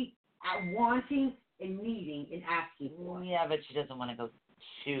actually wanting and needing and asking for. Yeah, but she doesn't want to go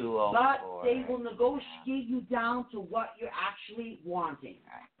too overboard. But they will negotiate you down to what you're actually wanting.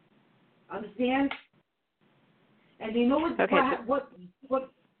 Understand? And you know what? Okay, What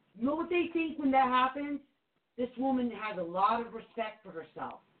you know what they think when that happens? This woman has a lot of respect for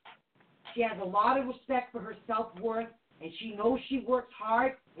herself. She has a lot of respect for her self-worth, and she knows she works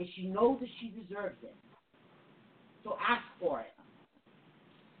hard, and she knows that she deserves it. So ask for it.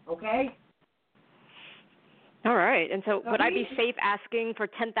 Okay? All right. And so would I be safe asking for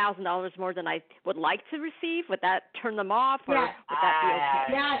 $10,000 more than I would like to receive? Would that turn them off, or Yes. would that be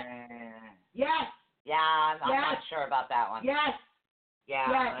okay? Yes. Yes. Yeah, I'm not sure about that one. Yes.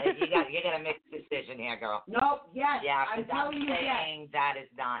 Yeah, Yes. you got a mixed decision here, girl. No, yes. Yeah, I'm because I'm telling you, saying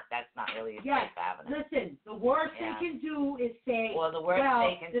that's not really a yes. safe avenue. Listen, the worst Yeah. they can do is say, well, the worst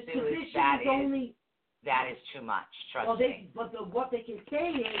they can this do position is that is only. That is too much. Trust Well, me. what they can say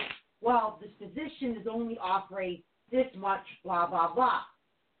is, well, this position is only offering this much, blah blah blah.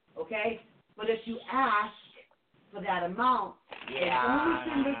 Okay, but if you ask for that amount, the only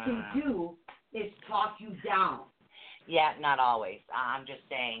thing they can do is talk you down. Yeah, not always. I'm just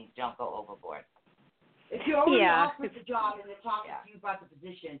saying, don't go overboard. If you're already offered the job and they're talking to you about the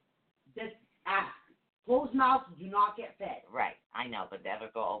position, just ask. Closed mouths do not get fed. Right, I know, but never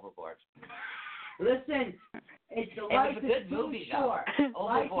go overboard. Listen, it's the It life was a is good too movie, short. though.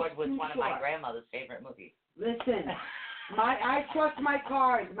 Life Overboard is was too one of my short. grandmother's favorite movies. Listen, I trust my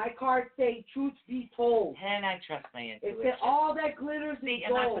cards. My cards say truth be told. And I trust my intuition. It said all that glitters is See,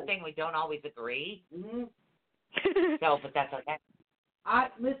 gold. and that's the thing, we don't always agree. Mm-hmm. So, but that's okay.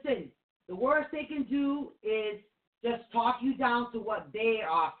 Listen, the worst they can do is just talk you down to what they're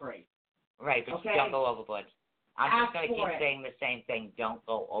offering. Right, but Okay. don't go overboard. I'm just going to keep for it. saying the same thing. Don't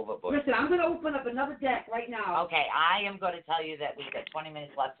go overboard. Listen, I'm going to open up another deck right now. Okay, I am going to tell you that we've got 20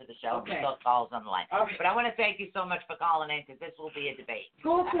 minutes left to the show. Okay. We still have calls on the line. Okay. But I want to thank you so much for calling in, because this will be a debate.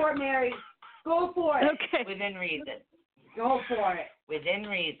 Go for it, Mary. Go for it. Okay. Within reason. Go for it. Within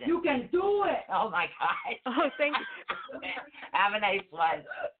reason. You can do it. Oh, my gosh. Oh, thank you. Have a nice one.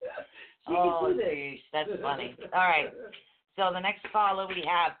 She Oh, can do this. geez, that's funny. All right. So the next caller we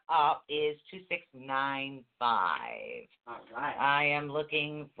have up is 2695. All right. I am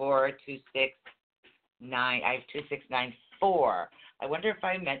looking for 269. I have 2694. I wonder if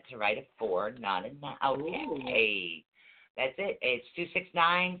I meant to write a 4, not a 9. Okay. Ooh. That's it. It's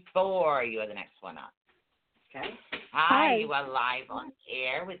 2694. You are the next one up. Okay. Hi, you are live on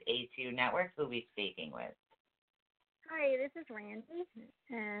air with ATUnetwork. Who are we speaking with? Hi, this is Randy,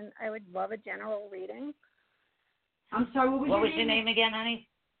 and I would love a general reading. I'm sorry, what was your name again, honey?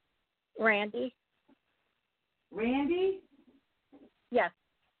 Randy. Randy? Yes.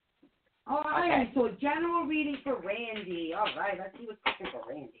 All right, so a general reading for Randy. All right, let's see what's cooking for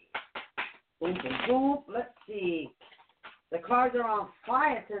Randy. Boom, boom, boom. Let's see. The cards are on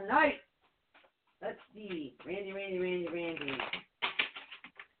fire tonight. Let's see. Randy.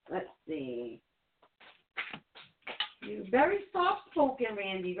 Let's see. You're very soft-spoken,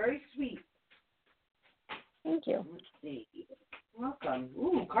 Randy. Very sweet. Thank you. Let's see. Welcome.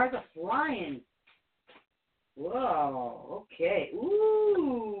 Ooh, cards are flying. Whoa, okay.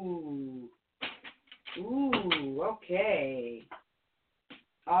 Ooh, okay.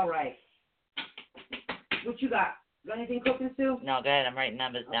 All right. What you got? Got anything cooking, Sue? No, go ahead. I'm writing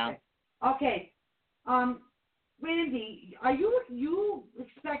numbers down. Okay. Randy, are you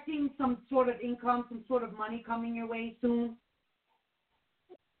expecting some sort of income, some sort of money coming your way soon?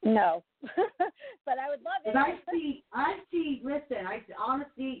 No, but I would love it. Listen,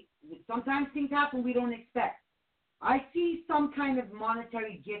 honestly, sometimes things happen we don't expect. I see some kind of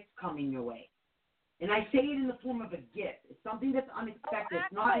monetary gift coming your way. And I say it in the form of a gift. It's something that's unexpected.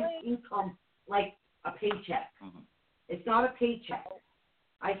 It's not an income like a paycheck. Mm-hmm. It's not a paycheck.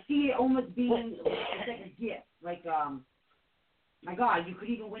 I see it almost being it's like a gift. Like, my God, you could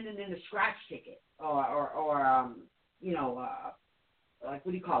even win it in a scratch ticket or like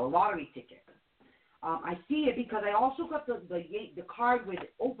what do you call it, a lottery ticket. I see it because I also got the card with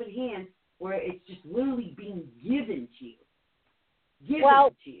open hands where it's just literally being given to you.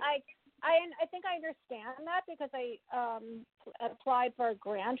 I think I understand that because I applied for a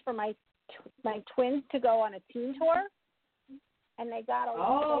grant for my twins to go on a teen tour, and they got a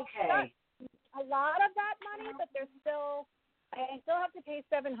lot of that money, but I still have to pay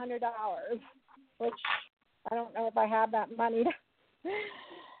 $700, which I don't know if I have that money.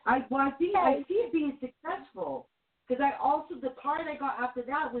 I see it being successful because the card I got after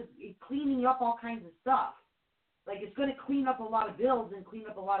that was cleaning up all kinds of stuff. Like it's going to clean up a lot of bills and clean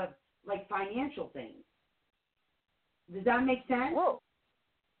up a lot of like financial things. Does that make sense? Whoa.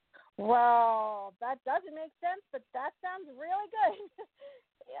 Well, that doesn't make sense, but that sounds really good.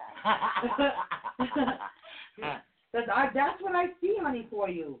 That's what I see, honey, for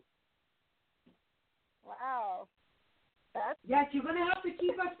you. Wow. Yes, you're going to have to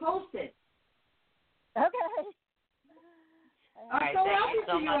keep us posted. Okay. All right, so thank you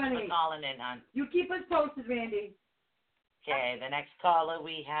so much much for calling in, hon. You keep us posted, Randy. Okay, the next caller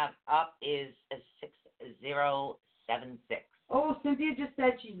we have up is 6076. Oh, Cynthia just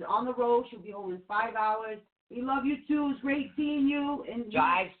said she's on the road. She'll be home in 5 hours. We love you, too. It's great seeing you. And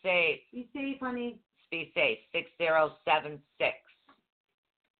drive safe. Be safe, honey. Be safe. 6076.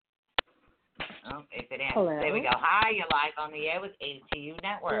 Oh, if it ends. Hello. There we go. Hi, you're live on the air with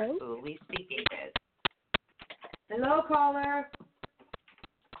ATUnetwork. Hello. Who are we speaking with? Hello, caller.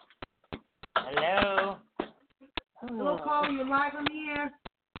 Hello. Hello, caller. You're live on the air.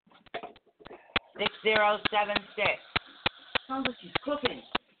 6076. Sounds like she's cooking.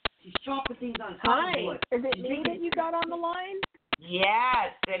 She's chopping things on Hi. cardboard. Is it me that you got on the line?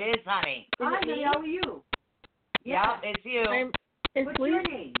 Yes, it is, honey. Hi, honey. How are you? Yep, it's you. What's your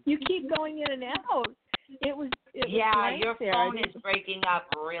name? You keep going in and out. It was your phone is breaking up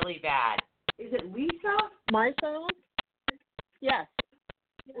really bad. Is it Lisa? My phone? Yes.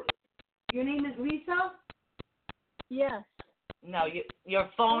 Your name is Lisa? Yes. No, your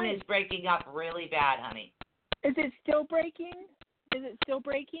phone is breaking up really bad, honey. Is it still breaking?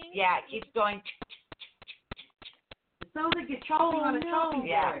 Yeah, it keeps going. It sounds like you're chopping on a chopping board.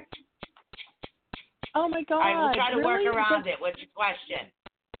 Yeah. Oh my God! All right, we'll try to really? work around it. What's your question?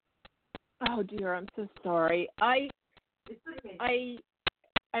 Oh dear, I'm so sorry. I'm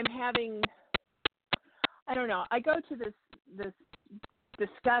having. I don't know. I go to this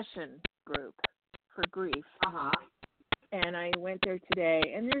discussion group for grief. And I went there today,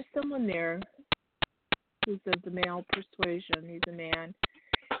 and there's someone there who's of the male persuasion. He's a man.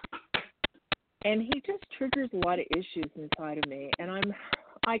 And he just triggers a lot of issues inside of me. And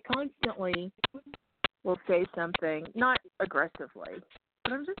I constantly will say something, not aggressively,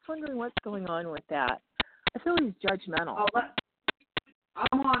 but I'm just wondering what's going on with that. I feel he's judgmental.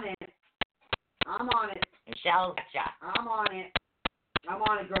 I'm on it, Michelle, I'm on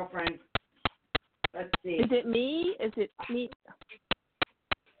it, girlfriend. Let's see. Is it me?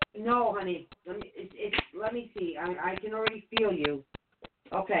 No, honey. Let me see. I can already feel you.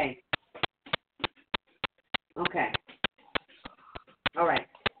 Okay. All right.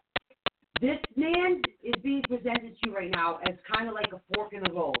 This man is being presented to you right now as kind of like a fork in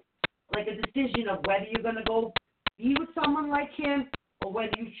the road, like a decision of whether you're going to go be with someone like him or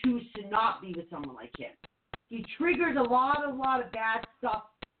whether you choose to not be with someone like him. He triggers a lot of bad stuff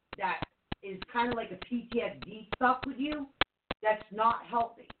that is kind of like a PTSD stuff with you that's not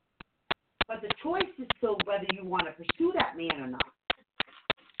healthy. But the choice is still whether you want to pursue that man or not.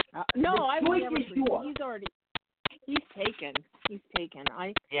 No, I would never. He's taken. He's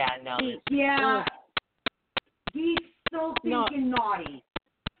still thinking naughty.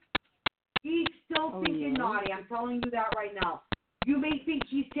 He's still thinking naughty. I'm telling you that right now. You may think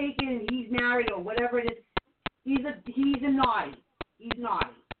he's taken and he's married or whatever it is. He's a naughty. He's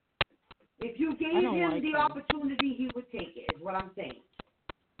naughty. If you gave him the opportunity, he would take it, is what I'm saying.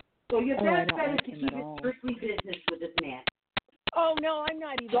 So your best bet is to keep it strictly business with this man. Oh no, I'm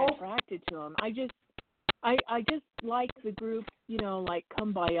not even attracted to him. I just like the group, like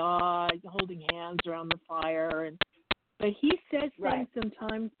kumbaya, holding hands around the fire, but he says things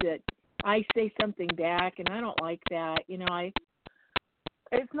sometimes that I say something back, and I don't like that.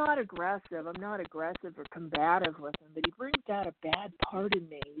 It's not aggressive. I'm not aggressive or combative with him, but he brings out a bad part in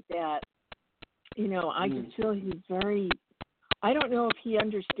me that, I just feel he's very. I don't know if he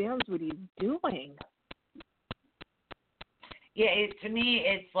understands what he's doing. Yeah, to me,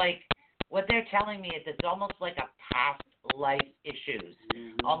 it's like what they're telling me is it's almost like a past life issues,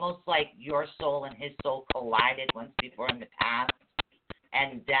 almost like your soul and his soul collided once before in the past,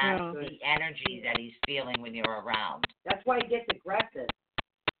 and that's the energy that he's feeling when you're around. That's why he gets aggressive.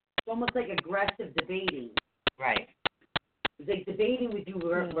 It's almost like aggressive debating. Right. It's like debating with you,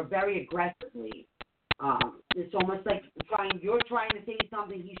 we're very aggressively. It's almost like you're trying to say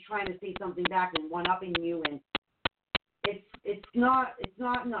something, he's trying to say something back and one-upping you, and it's not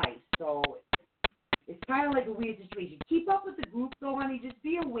nice. So it's kind of like a weird situation. Keep up with the group, though, honey. Just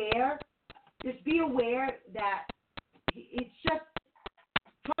be aware that it's just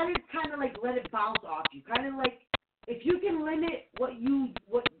try to kind of like let it bounce off you. Kind of like if you can limit what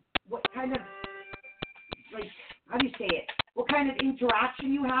kind of like how do you say it? What kind of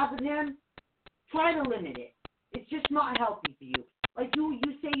interaction you have with him? Try to limit it. It's just not healthy for you. Like you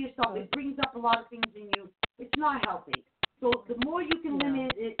say yourself, it brings up a lot of things in you. It's not healthy. So the more you can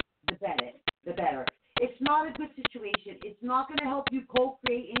limit it, the better. It's not a good situation. It's not going to help you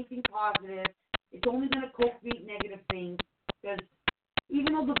co-create anything positive. It's only going to co-create negative things. Because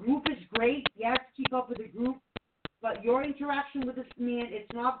even though the group is great, yes, keep up with the group, but your interaction with this man,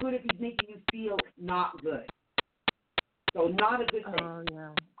 it's not good if he's making you feel not good. So not a good thing. Oh,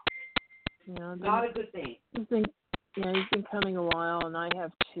 yeah, not a good thing. He's been coming a while, and I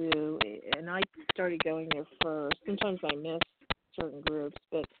have too. And I started going there first. Sometimes I miss certain groups,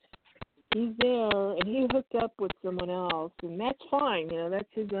 but he's there, and he hooked up with someone else, and that's fine.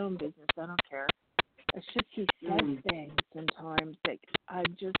 That's his own business. I don't care. It's just he says things sometimes that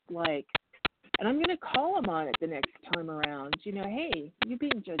I'm just like, and I'm going to call him on it the next time around. Hey, you're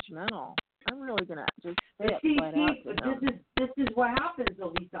being judgmental. I'm really going to just say it flat out. But this is what happens,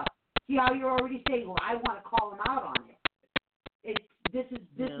 Elisa. See how you're already saying, well, I want to call him out on it. This is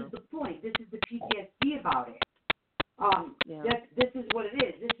the point. This is the PTSD about it. This is what it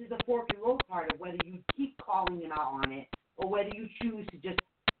is. This is the fork and road part of whether you keep calling him out on it or whether you choose to just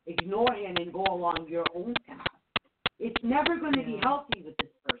ignore him and go along your own path. It's never going to be healthy with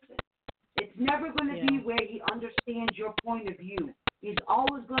this person. It's never going to be where he understands your point of view. He's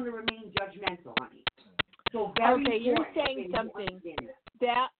always going to remain judgmental, honey. So you're saying something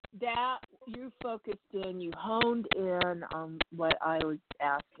that you focused in, you honed in on what I was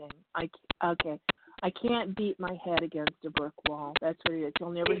asking. I can't beat my head against a brick wall. That's what it is.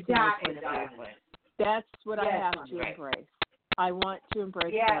 You'll never see my point of view. That's what I have to embrace. I want to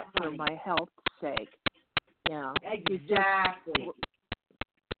embrace that for my health's sake. Yeah. Exactly.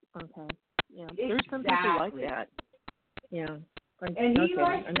 Okay. Yeah. There's some people like that. Yeah. And he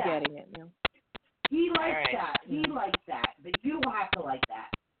likes I'm that. getting it now. He likes that. He likes that. But you don't have to like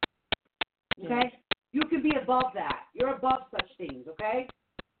that. Okay? You can be above that. You're above such things, okay?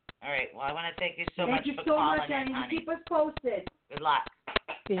 All right. Well, I want to thank you so much for calling in, honey. You keep us posted. Good luck.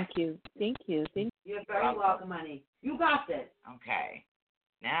 Thank you. You're very welcome, honey. You got this. Okay.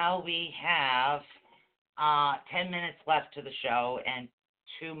 Now we have 10 minutes left to the show and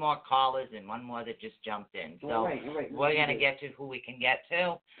 2 more callers and 1 more that just jumped in. So we're going to get to who we can get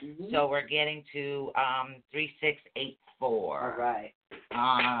to. Mm-hmm. So we're getting to 3684. All right.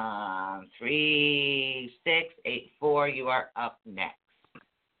 3684, you are up next.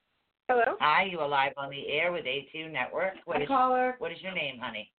 Hello? Hi, you are live on the air with ATUnetwork. What is your name,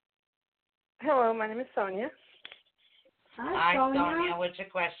 honey? Hello, my name is Sonia. Hi, Sonia. What's your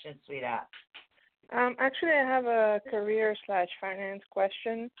question, sweetheart? Actually, I have a career/finance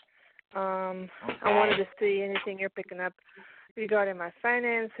question. I wanted to see anything you're picking up regarding my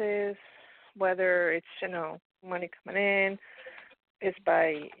finances, whether it's, money coming in, it's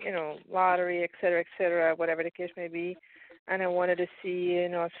by, lottery, et cetera, whatever the case may be. And I wanted to see,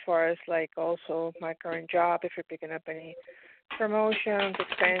 as far as like also my current job, if you're picking up any promotions,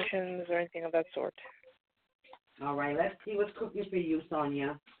 expansions, or anything of that sort. All right, let's see what's cooking for you,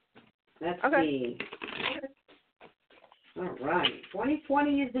 Sonia. Let's see. All right,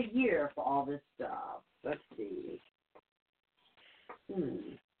 2020 is the year for all this stuff. Let's see.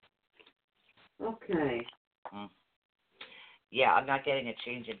 Okay. Yeah, I'm not getting a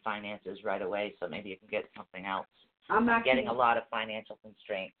change in finances right away, so maybe you can get something else. I'm getting a lot of financial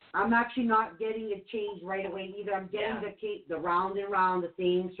constraints. I'm actually not getting a change right away either. I'm getting the round and round, the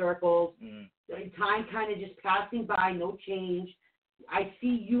same circles. Time kind of just passing by, no change. I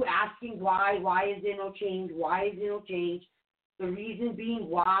see you asking why is there no change? Why is there no change? The reason being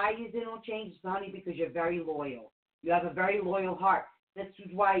why is there no change is honey, because you're very loyal. You have a very loyal heart. This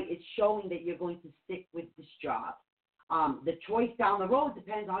is why it's showing that you're going to stick with this job. The choice down the road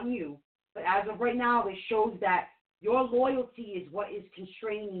depends on you, but as of right now, it shows that your loyalty is what is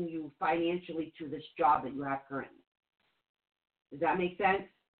constraining you financially to this job that you have currently. Does that make sense?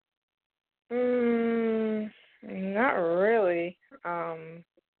 Not really. I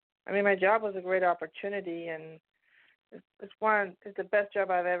mean, my job was a great opportunity, and it's the best job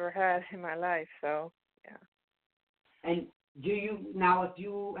I've ever had in my life. So, yeah. And do if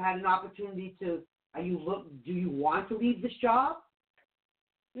you had an opportunity to, do you want to leave this job?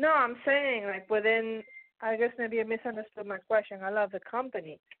 No, I'm saying within. I guess maybe I misunderstood my question. I love the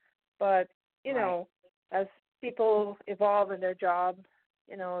company, but you know, as people evolve in their job,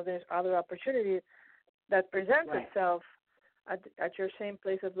 there's other opportunities that present itself at your same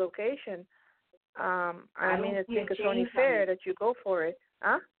place of location. I think it's only fair that you go for it,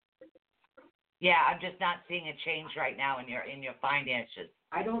 huh? Yeah, I'm just not seeing a change right now in your finances.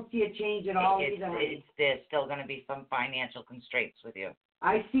 I don't see a change at all either. There's still going to be some financial constraints with you.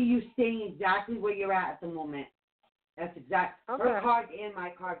 I see you staying exactly where you're at the moment. That's exact. Okay. Her card and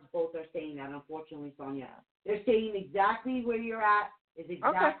my cards both are saying that, unfortunately, Sonia. They're saying exactly where you're at is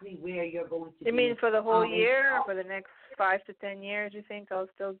exactly where you're going to be. You mean for the whole year or for the next 5 to 10 years, you think I'll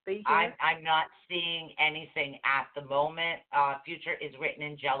still be here? I'm not seeing anything at the moment. Future is written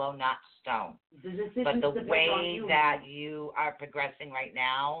in jello, not stone. But the way that you are progressing right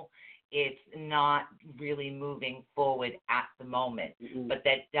now, it's not really moving forward at the moment. But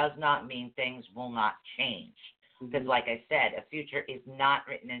that does not mean things will not change. Because like I said, a future is not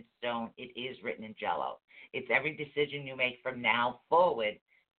written in stone. It is written in jello. It's every decision you make from now forward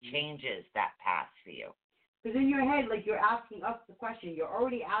changes that path for you. Because in your head, you're asking us the question. You're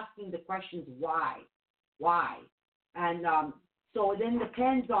already asking the questions why. Why? And so it then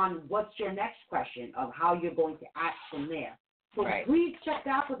depends on what's your next question of how you're going to act from there. So please check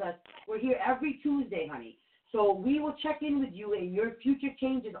back with us. We're here every Tuesday, honey. So we will check in with you, and your future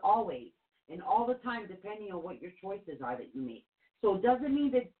changes always and all the time depending on what your choices are that you make. So it doesn't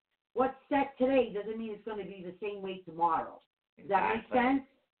mean that what's set today doesn't mean it's going to be the same way tomorrow. Does that make sense?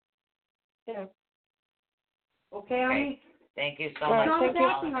 Yeah. Okay, honey? Thank you so much. Honey.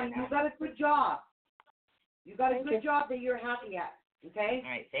 You got a good job. You got a good job that you're happy at. Okay?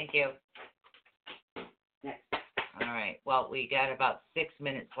 All right. Thank you. Next. All right. Well, we got about 6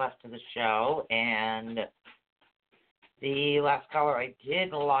 minutes left of the show, and the last caller I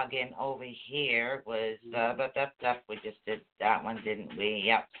did log in over here was, we just did that one, didn't we?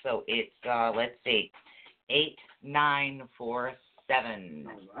 Yep. So it's, let's see, 8947.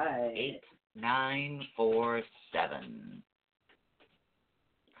 All right. 8947.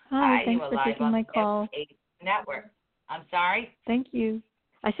 Hi, thanks for taking my call. ATUnetwork. I'm sorry? Thank you.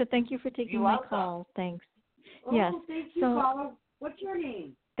 I said thank you for taking my call. Thanks. Yes. Thank you, caller. What's your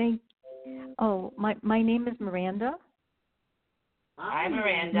name? My name is Miranda. Hi,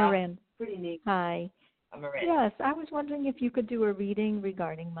 Miranda. Miranda. Pretty neat. Hi. I'm Miranda. Yes, I was wondering if you could do a reading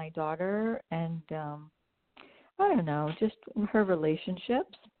regarding my daughter and, I don't know, just her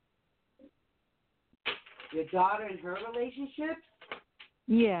relationships. Your daughter and her relationships?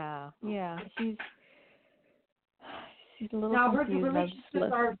 Yeah. She's a little now, confused. Her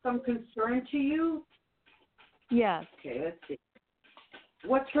relationships are some concern to you? Yes. Okay, let's see.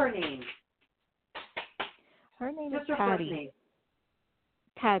 What's her name? Her name What's is her Patty. first name?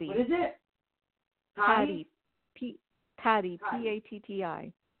 Patty. What is it? Patty. Patty. Patty.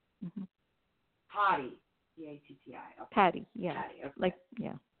 P-A-T-T-I. Mm-hmm. Patty. P-A-T-T-I. Okay. Patty, yeah. Patty, okay.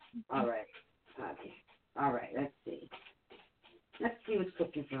 All right. Patty. All right, let's see. Let's see what's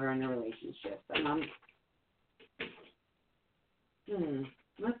cooking for her in the relationship.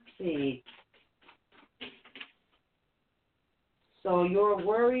 Let's see. So you're a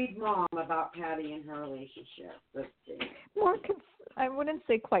worried mom about Patty and her relationship. Let's see. I wouldn't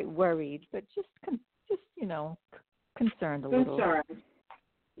say quite worried, but just concerned a little. Concerned.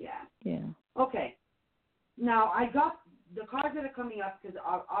 Yeah. Yeah. Okay. Now, I got the cards that are coming up because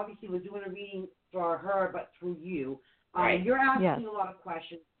obviously we're doing a reading for her, but through you. You're asking a lot of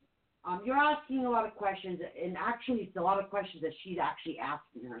questions. You're asking a lot of questions, and actually it's a lot of questions that she's actually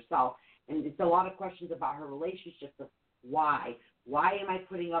asking herself. And it's a lot of questions about her relationships of why. Why am I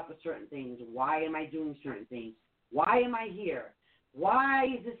putting up with certain things? Why am I doing certain things? Why am I here? Why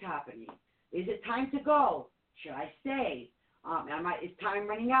is this happening? Is it time to go? Should I stay? Is time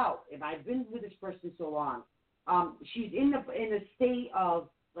running out? Have I been with this person so long? She's in a state of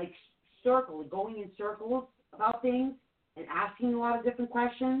like going in circles about things and asking a lot of different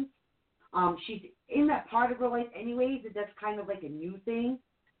questions. She's in that part of her life anyways that's kind of like a new thing.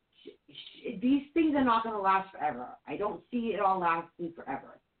 These things are not going to last forever. I don't see it all lasting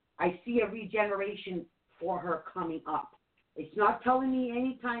forever. I see a regeneration for her coming up. It's not telling me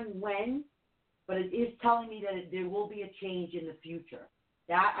anytime when, but it is telling me that there will be a change in the future.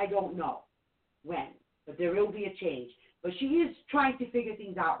 That I don't know when, but there will be a change. But she is trying to figure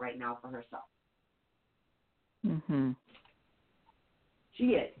things out right now for herself. Mhm.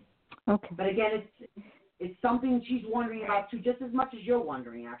 She is. Okay. But again, it's something she's wondering about too, just as much as you're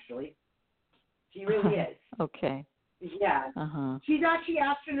wondering, actually. She really is. Okay. Yeah. Uh-huh. She's actually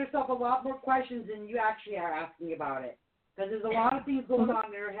asking herself a lot more questions than you actually are asking about it. Because there's a lot of things going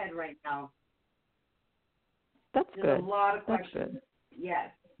on in her head right now. There's good. A good. lot of That's questions. good.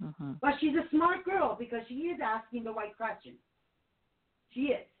 Yes. Uh-huh. But she's a smart girl because she is asking the right questions.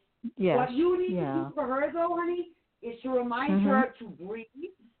 She is. Yes. What you need to Yeah. do for her, though, honey, is to remind her to breathe,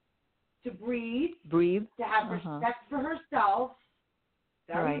 to have respect for herself,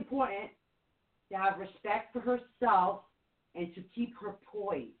 very important, to have respect for herself, and to keep her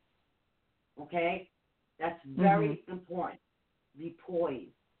poised. Okay? That's very important. Be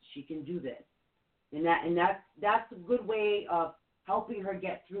poised. She can do this. And that's a good way of helping her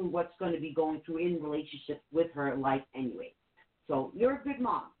get through what's going to be going through in relationships with her life anyway. So you're a good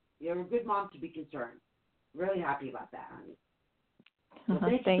mom. You're a good mom to be concerned. Really happy about that, honey. So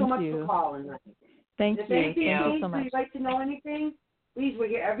thank you so much for calling, honey. Thank you. If anything Thank you changed so or much. you'd like to know anything, please, we're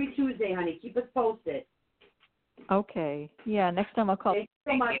here every Tuesday, honey. Keep us posted. Okay. Yeah, next time I'll call. Thank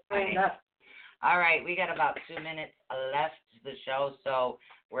you so much, Brenda. All right, we got about 2 minutes left to the show, so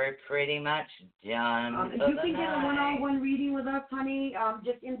we're pretty much done. If you can get a one-on-one reading with us, honey,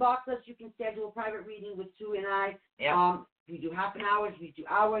 just inbox us. You can schedule a private reading with Sue and I. Yep. We do half an hour, we do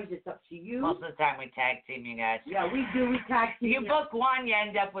hours. It's up to you. Most of the time we tag team you guys. Yeah, we do. We tag team. You book one, you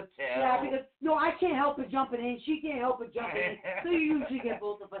end up with two. Yeah, because, no, I can't help but jumping in. She can't help but jumping in. So you usually get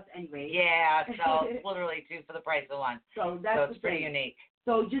both of us anyway. Yeah, so it's literally two for the price of one. So it's pretty unique.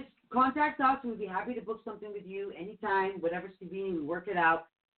 So just contact us. We'll be happy to book something with you anytime, whatever's convenient. We work it out.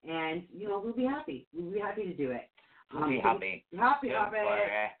 And, we'll be happy. We'll be happy to do it. Be happy. Happy.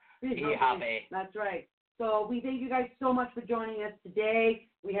 Be happy. That's right. So we thank you guys so much for joining us today.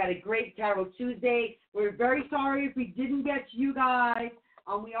 We had a great Tarot Tuesday. We're very sorry if we didn't get to you guys.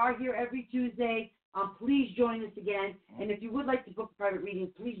 We are here every Tuesday. Please join us again. And if you would like to book a private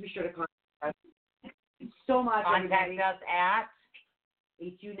reading, please be sure to contact us. Thank you so much, Contact everybody. us at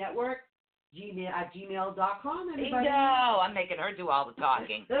ATUnetwork, gmail.com, everybody. Bingo! I'm making her do all the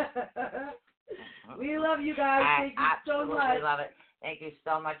talking. We love you guys. Thank you so much. Absolutely love it. Thank you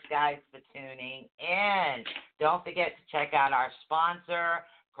so much, guys, for tuning in. Don't forget to check out our sponsor,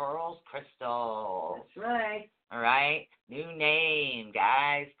 Coral's Crystal. That's right. All right? New name,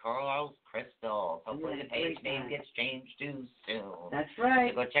 guys, Coral's Crystal. Hopefully the page name gets changed too soon. That's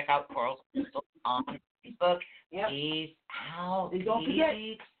right. So go check out Coral's Crystal on Facebook. Yep. Peace out. And don't forget,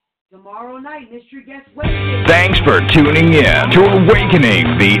 tomorrow night, Mystery Guest Wednesday. Thanks for tuning in to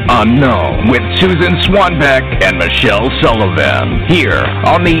Awakening the Unknown with Susan Swanbeck and Michelle Sullivan here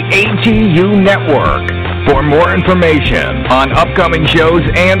on the ATU Network. For more information on upcoming shows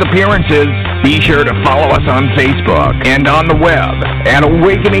and appearances, be sure to follow us on Facebook and on the web at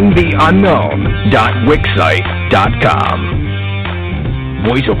awakeningtheunknown.wixsite.com.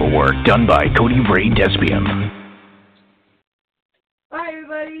 Voiceover work done by Cody Ray Despian. Bye,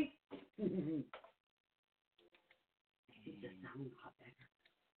 everybody.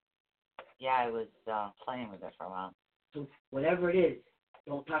 Yeah, I was playing with it for a while. So whatever it is,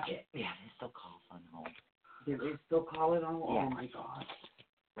 don't touch it. Yeah, there's still calls on hold. There is still calling on hold. Yeah. Oh, my God.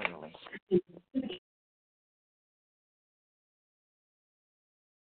 Literally.